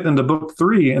 if I get into book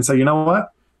 3 and say, you know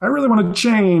what, I really want to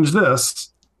change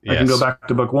this, I can go back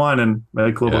to book 1 and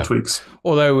make little tweaks.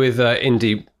 Although with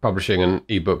indie publishing and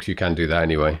ebooks, you can do that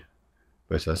anyway.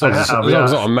 But as long as it's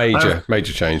not a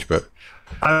major change, but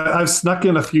I've snuck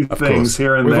in a few things course.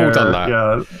 here and We've there. all done that.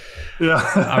 Yeah.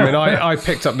 I mean, I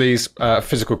picked up these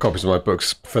physical copies of my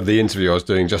books for the interview I was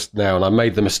doing just now, and I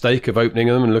made the mistake of opening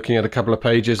them and looking at a couple of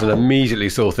pages and immediately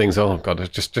saw things, oh, God,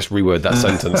 just reword that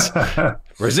sentence.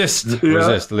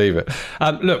 Resist, leave it.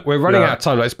 Look, we're running out of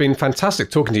time. It's been fantastic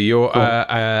talking to you.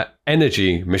 Your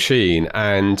energy machine,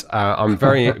 and I'm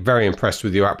very, very impressed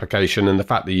with your application and the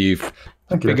fact that you've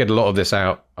figured a lot of this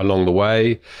out along the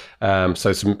way.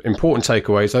 So some important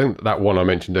takeaways. I think that one I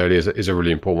mentioned earlier is a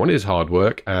really important one. It is hard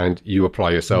work, and you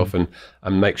apply yourself and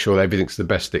make sure that everything's the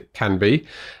best it can be.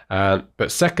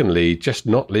 But secondly, just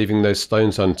not leaving those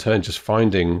stones unturned, just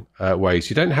finding ways.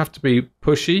 You don't have to be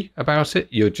pushy about it.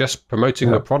 You're just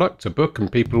promoting a product, a book,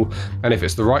 and people, and if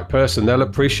it's the right person, they'll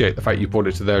appreciate the fact you brought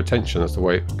it to their attention. That's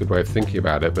the good way of thinking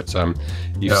about it. But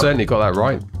you've certainly got that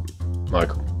right,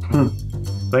 Michael.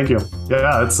 Thank you.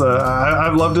 Yeah, it's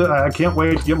I've loved it. I can't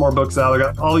wait to get more books out. I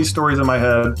got all these stories in my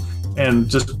head, and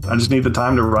I just need the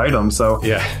time to write them. So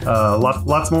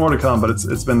lots more to come. But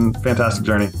it's been a fantastic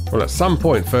journey. Well, at some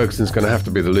point, Ferguson's going to have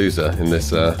to be the loser in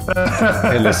this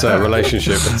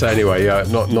relationship. But anyway,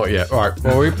 not yet. All right.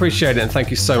 Well, we appreciate it, and thank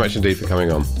you so much indeed for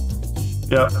coming on.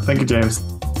 Yeah. Thank you, James.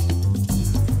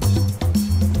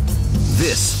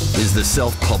 This is the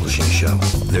Self-Publishing Show.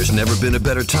 There's never been a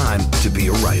better time to be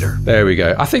a writer. There we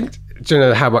go. I think, do you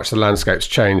know how much the landscape's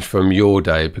changed from your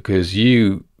day? Because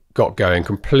you got going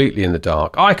completely in the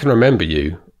dark. I can remember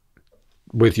you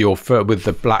with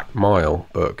the Black Mile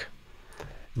book,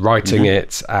 writing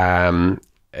it.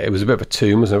 It was a bit of a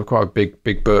tome, wasn't it? Quite a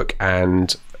big book,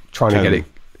 and trying to get it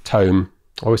tome.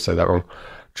 I always say that wrong.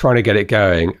 Trying to get it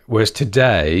going. Whereas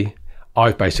today,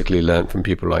 I've basically learned from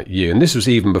people like you, and this was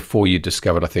even before you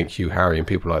discovered, I think, Hugh Harry and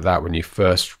people like that when you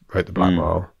first wrote the Black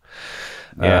Mile.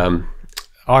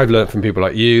 I've learned from people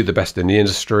like you, the best in the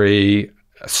industry,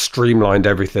 streamlined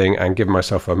everything and given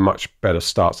myself a much better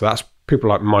start. So that's people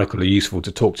like Michael are useful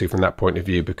to talk to from that point of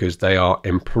view, because they are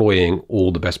employing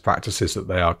all the best practices that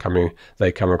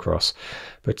they come across.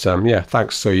 But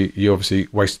thanks. So you obviously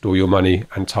wasted all your money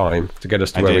and time to get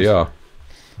us to where we are.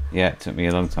 Yeah, it took me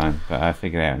a long time, but I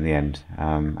figured it out in the end.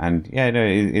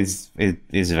 It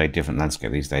is a very different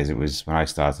landscape these days. It was, when I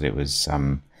started, it was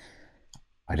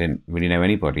I didn't really know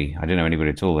anybody. I didn't know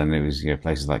anybody at all, and it was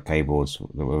places like Kboards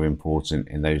that were important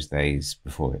in those days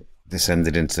before it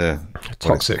descended into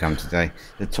toxic come today,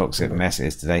 the toxic mess it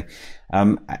is today.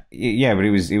 But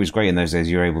it was great in those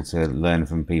days. You were able to learn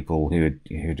from people who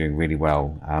are doing really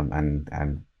well,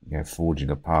 and forging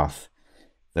a path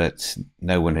that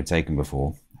no one had taken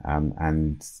before.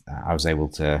 And I was able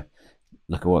to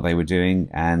look at what they were doing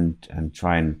and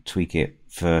try and tweak it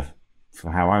for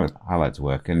how I like to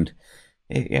work. And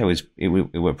it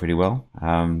worked pretty well.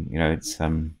 It's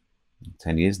 10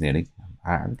 years nearly.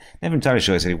 I'm never entirely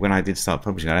sure. So when I did start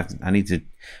publishing, I need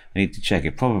to check.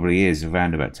 It probably is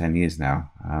around about 10 years now.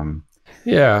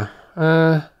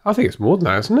 I think it's more than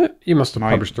that, isn't it? You must have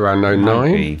published around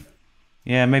 2009.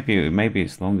 Yeah, maybe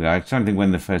it's longer. I'm trying to think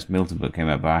when the first Milton book came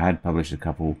out, but I had published a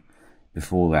couple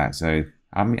before that, so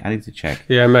I need to check.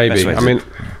 Yeah, maybe. I mean,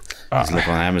 just look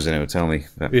on Amazon; it will tell me.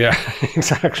 But. Yeah,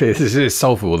 exactly. This is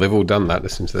solvable. They've all done that.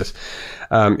 Listen to this.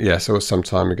 So it was some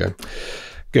time ago.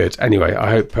 Good. Anyway,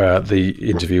 I hope the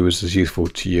interview was as useful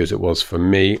to you as it was for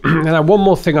me. Now, one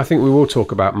more thing I think we will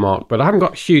talk about, Mark, but I haven't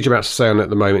got huge amounts to say on it at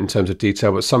the moment in terms of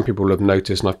detail, but some people have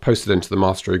noticed, and I've posted into the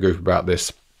Mastery group about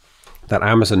this, that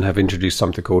Amazon have introduced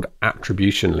something called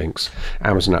attribution links,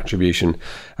 Amazon attribution,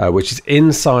 which is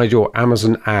inside your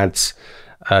Amazon ads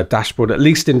dashboard, at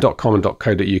least in .com and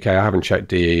 .co.uk. I haven't checked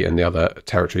DE and the other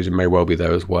territories. It may well be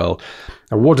there as well.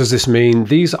 And what does this mean?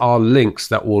 These are links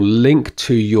that will link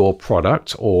to your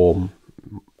product or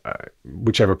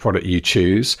whichever product you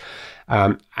choose,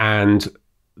 and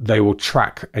they will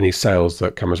track any sales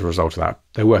that come as a result of that.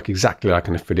 They work exactly like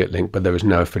an affiliate link, but there is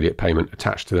no affiliate payment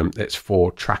attached to them. It's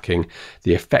for tracking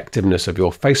the effectiveness of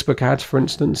your Facebook ads, for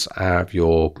instance, of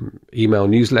your email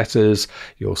newsletters,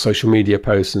 your social media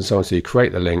posts, and so on. So you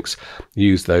create the links,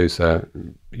 use those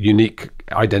unique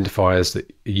identifiers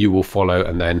that you will follow,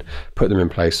 and then put them in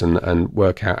place and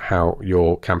work out how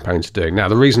your campaigns are doing. Now,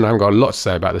 the reason I haven't got a lot to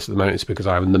say about this at the moment is because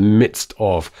I'm in the midst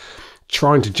of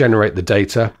trying to generate the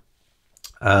data.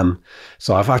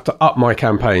 So I've had to up my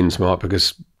campaigns, Mark,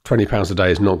 because £20 a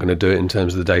day is not going to do it in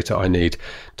terms of the data I need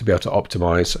to be able to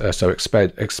optimize. So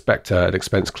expect an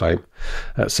expense claim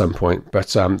at some point. But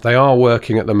they are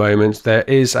working at the moment. There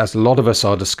is, as a lot of us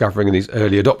are discovering, these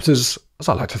early adopters, as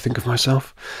I like to think of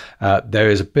myself,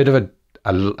 there is a bit of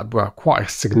quite a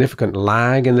significant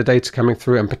lag in the data coming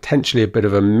through, and potentially a bit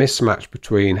of a mismatch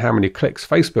between how many clicks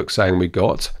Facebook's saying we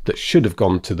got that should have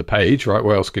gone to the page, right?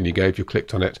 Where else can you go if you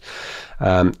clicked on it?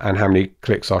 And how many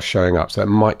clicks are showing up. So it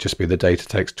might just be the data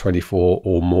takes 24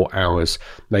 or more hours,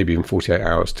 maybe even 48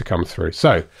 hours to come through.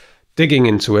 So digging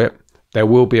into it, there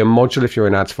will be a module if you're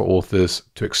in Ads for Authors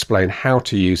to explain how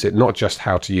to use it, not just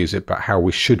how to use it, but how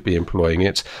we should be employing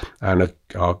it. And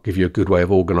I'll give you a good way of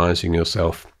organizing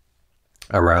yourself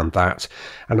around that.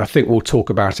 And I think we'll talk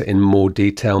about it in more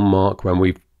detail, Mark, when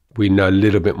we know a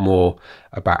little bit more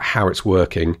about how it's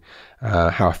working,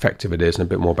 how effective it is, and a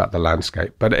bit more about the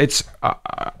landscape. But it's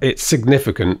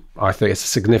significant. I think it's a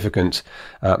significant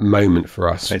moment for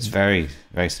us. It's very,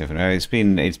 very significant.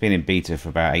 It's been in beta for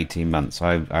about 18 months.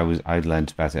 I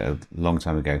learned about it a long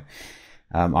time ago.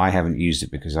 I haven't used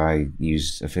it because I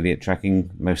use affiliate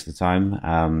tracking most of the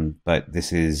time. But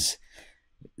this is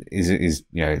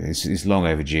it's long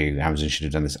overdue. Amazon should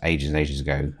have done this ages and ages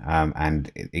ago.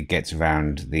 And it gets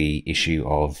around the issue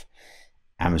of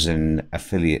Amazon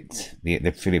affiliate, the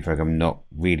affiliate program not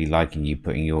really liking you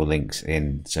putting your links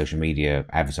in social media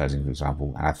advertising, for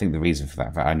example. And I think the reason for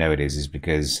that, I know it is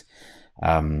because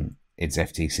it's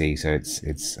FTC, so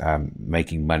it's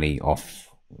making money off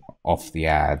the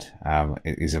ad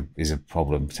is a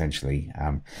problem potentially.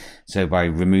 So by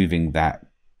removing that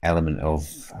element of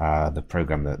the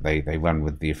program that they run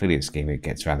with the affiliate scheme, it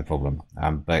gets around the problem.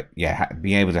 But yeah,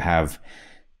 being able to have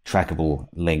trackable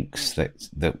links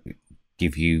that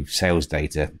give you sales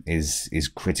data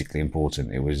is critically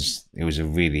important. It was a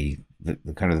really the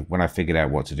kind of, when I figured out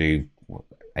what to do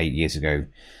 8 years ago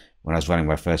when I was running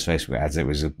my first Facebook ads, it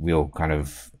was a real kind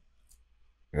of,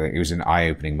 it was an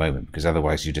eye-opening moment, because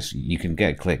otherwise you can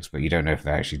get clicks but you don't know if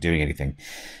they're actually doing anything.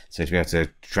 So to be able to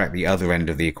track the other end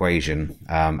of the equation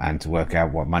and to work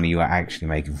out what money you are actually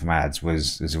making from ads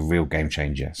was a real game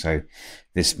changer. So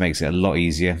this makes it a lot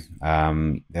easier.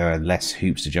 There are less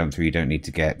hoops to jump through. You don't need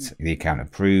to get the account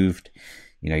approved.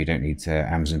 You don't need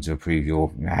Amazon to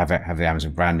approve have the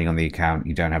Amazon branding on the account.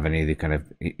 You don't have any of the kind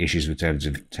of issues with terms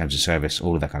of service,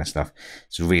 all of that kind of stuff.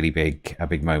 It's a really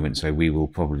big moment. So we will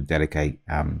probably dedicate,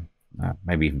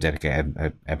 maybe even dedicate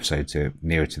an episode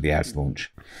nearer to the ads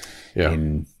launch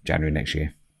in January next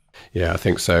year. Yeah, I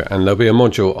think so. And there'll be a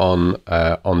module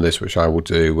on this, which I will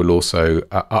do. We'll also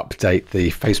update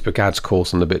the Facebook ads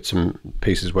course on the bits and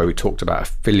pieces where we talked about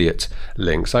affiliate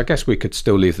links. I guess we could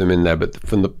still leave them in there, but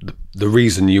from the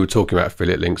reason you were talking about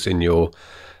affiliate links in your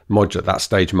module at that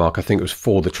stage, Mark, I think it was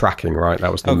for the tracking, right?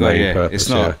 That was the main purpose.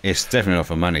 It's definitely not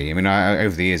for money. I mean,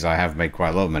 over the years, I have made quite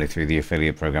a lot of money through the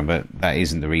affiliate program, but that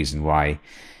isn't the reason why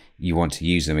you want to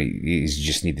use them. You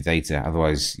just need the data.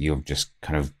 Otherwise, you're just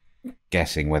kind of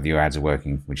guessing whether your ads are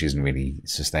working, which isn't really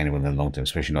sustainable in the long term,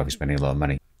 especially not if you're spending a lot of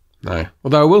money. No.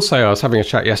 Although I will say, I was having a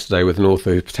chat yesterday with an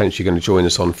author who's potentially going to join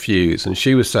us on Fuse, and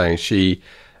she was saying she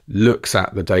looks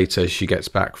at the data she gets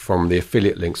back from the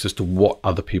affiliate links as to what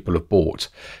other people have bought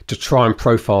to try and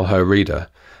profile her reader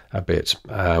a bit,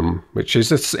 which is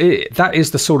that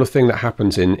is the sort of thing that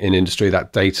happens in industry.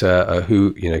 That data,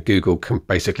 Google can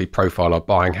basically profile our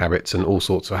buying habits and all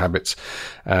sorts of habits,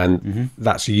 and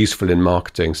that's useful in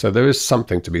marketing. So there is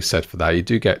something to be said for that. You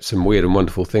do get some weird and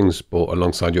wonderful things bought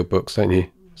alongside your books, don't you?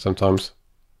 Sometimes.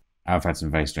 I've had some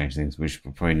very strange things, which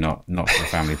are probably not for a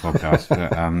family podcast,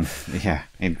 but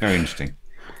very interesting.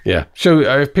 Yeah. So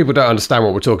if people don't understand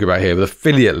what we're talking about here, with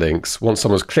affiliate links, once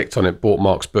someone's clicked on it, bought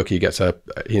Mark's book, he gets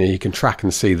you can track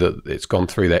and see that it's gone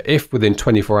through there. If within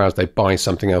 24 hours they buy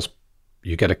something else,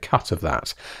 you get a cut of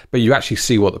that, but you actually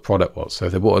see what the product was. So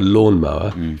if they bought a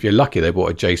lawnmower, if you're lucky, they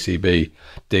bought a JCB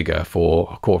digger for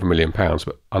 £250,000,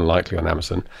 but unlikely on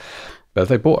Amazon. But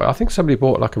they bought, I think somebody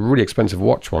bought like a really expensive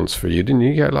watch once for you, didn't you?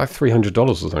 You get like $300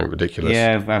 or something ridiculous.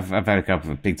 Yeah, I've had a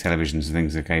couple of big televisions and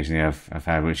things occasionally I've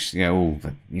had, which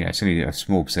it's only a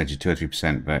small percentage, 2 or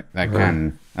 3%, but that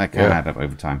can add up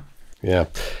over time. Yeah.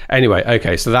 Anyway,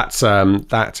 okay, so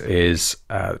that is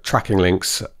tracking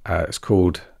links. It's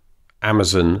called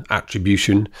Amazon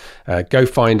Attribution. Go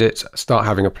find it, start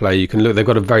having a play. You can look, they've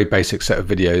got a very basic set of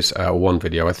videos, one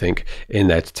video I think in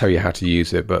there to tell you how to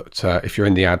use it, but if you're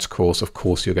in the ads course, of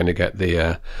course you're going to get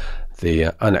the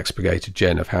unexpurgated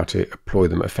gen of how to employ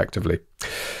them effectively.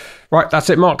 Right,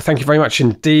 that's it, Mark. Thank you very much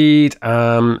indeed.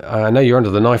 I know you're under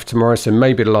the knife tomorrow, so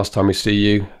maybe the last time we see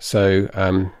you, so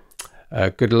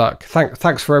good luck.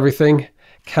 Thanks for everything.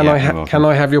 Can I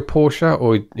have your Porsche,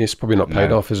 or it's probably not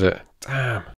paid off, is it?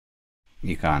 Damn.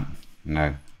 You can't.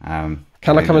 No. Can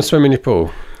I come and swim in your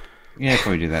pool? Yeah,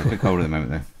 probably do that. It's a bit cold at the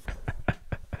moment, though.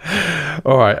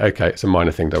 All right. Okay. It's a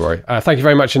minor thing. Don't worry. Thank you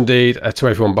very much indeed to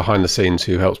everyone behind the scenes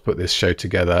who helps put this show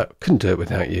together. Couldn't do it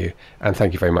without you. And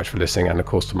thank you very much for listening. And of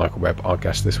course to Michael Webb, our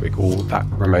guest this week. All that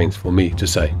remains for me to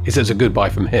say is it's a goodbye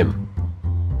from him.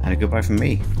 And a goodbye from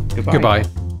me. Goodbye. Goodbye.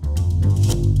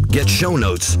 Get show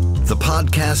notes, the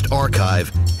podcast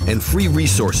archive, and free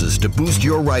resources to boost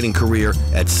your writing career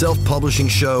at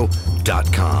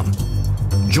selfpublishingshow.com.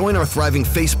 Join our thriving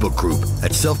Facebook group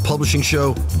at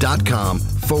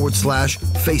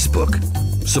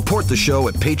selfpublishingshow.com/Facebook. Support the show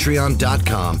at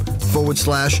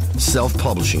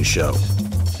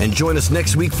patreon.com/selfpublishingshow. And join us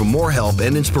next week for more help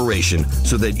and inspiration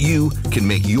so that you can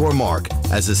make your mark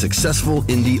as a successful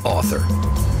indie author.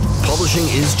 Publishing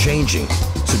is changing,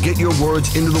 so get your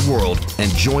words into the world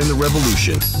and join the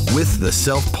revolution with The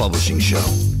Self-Publishing Show.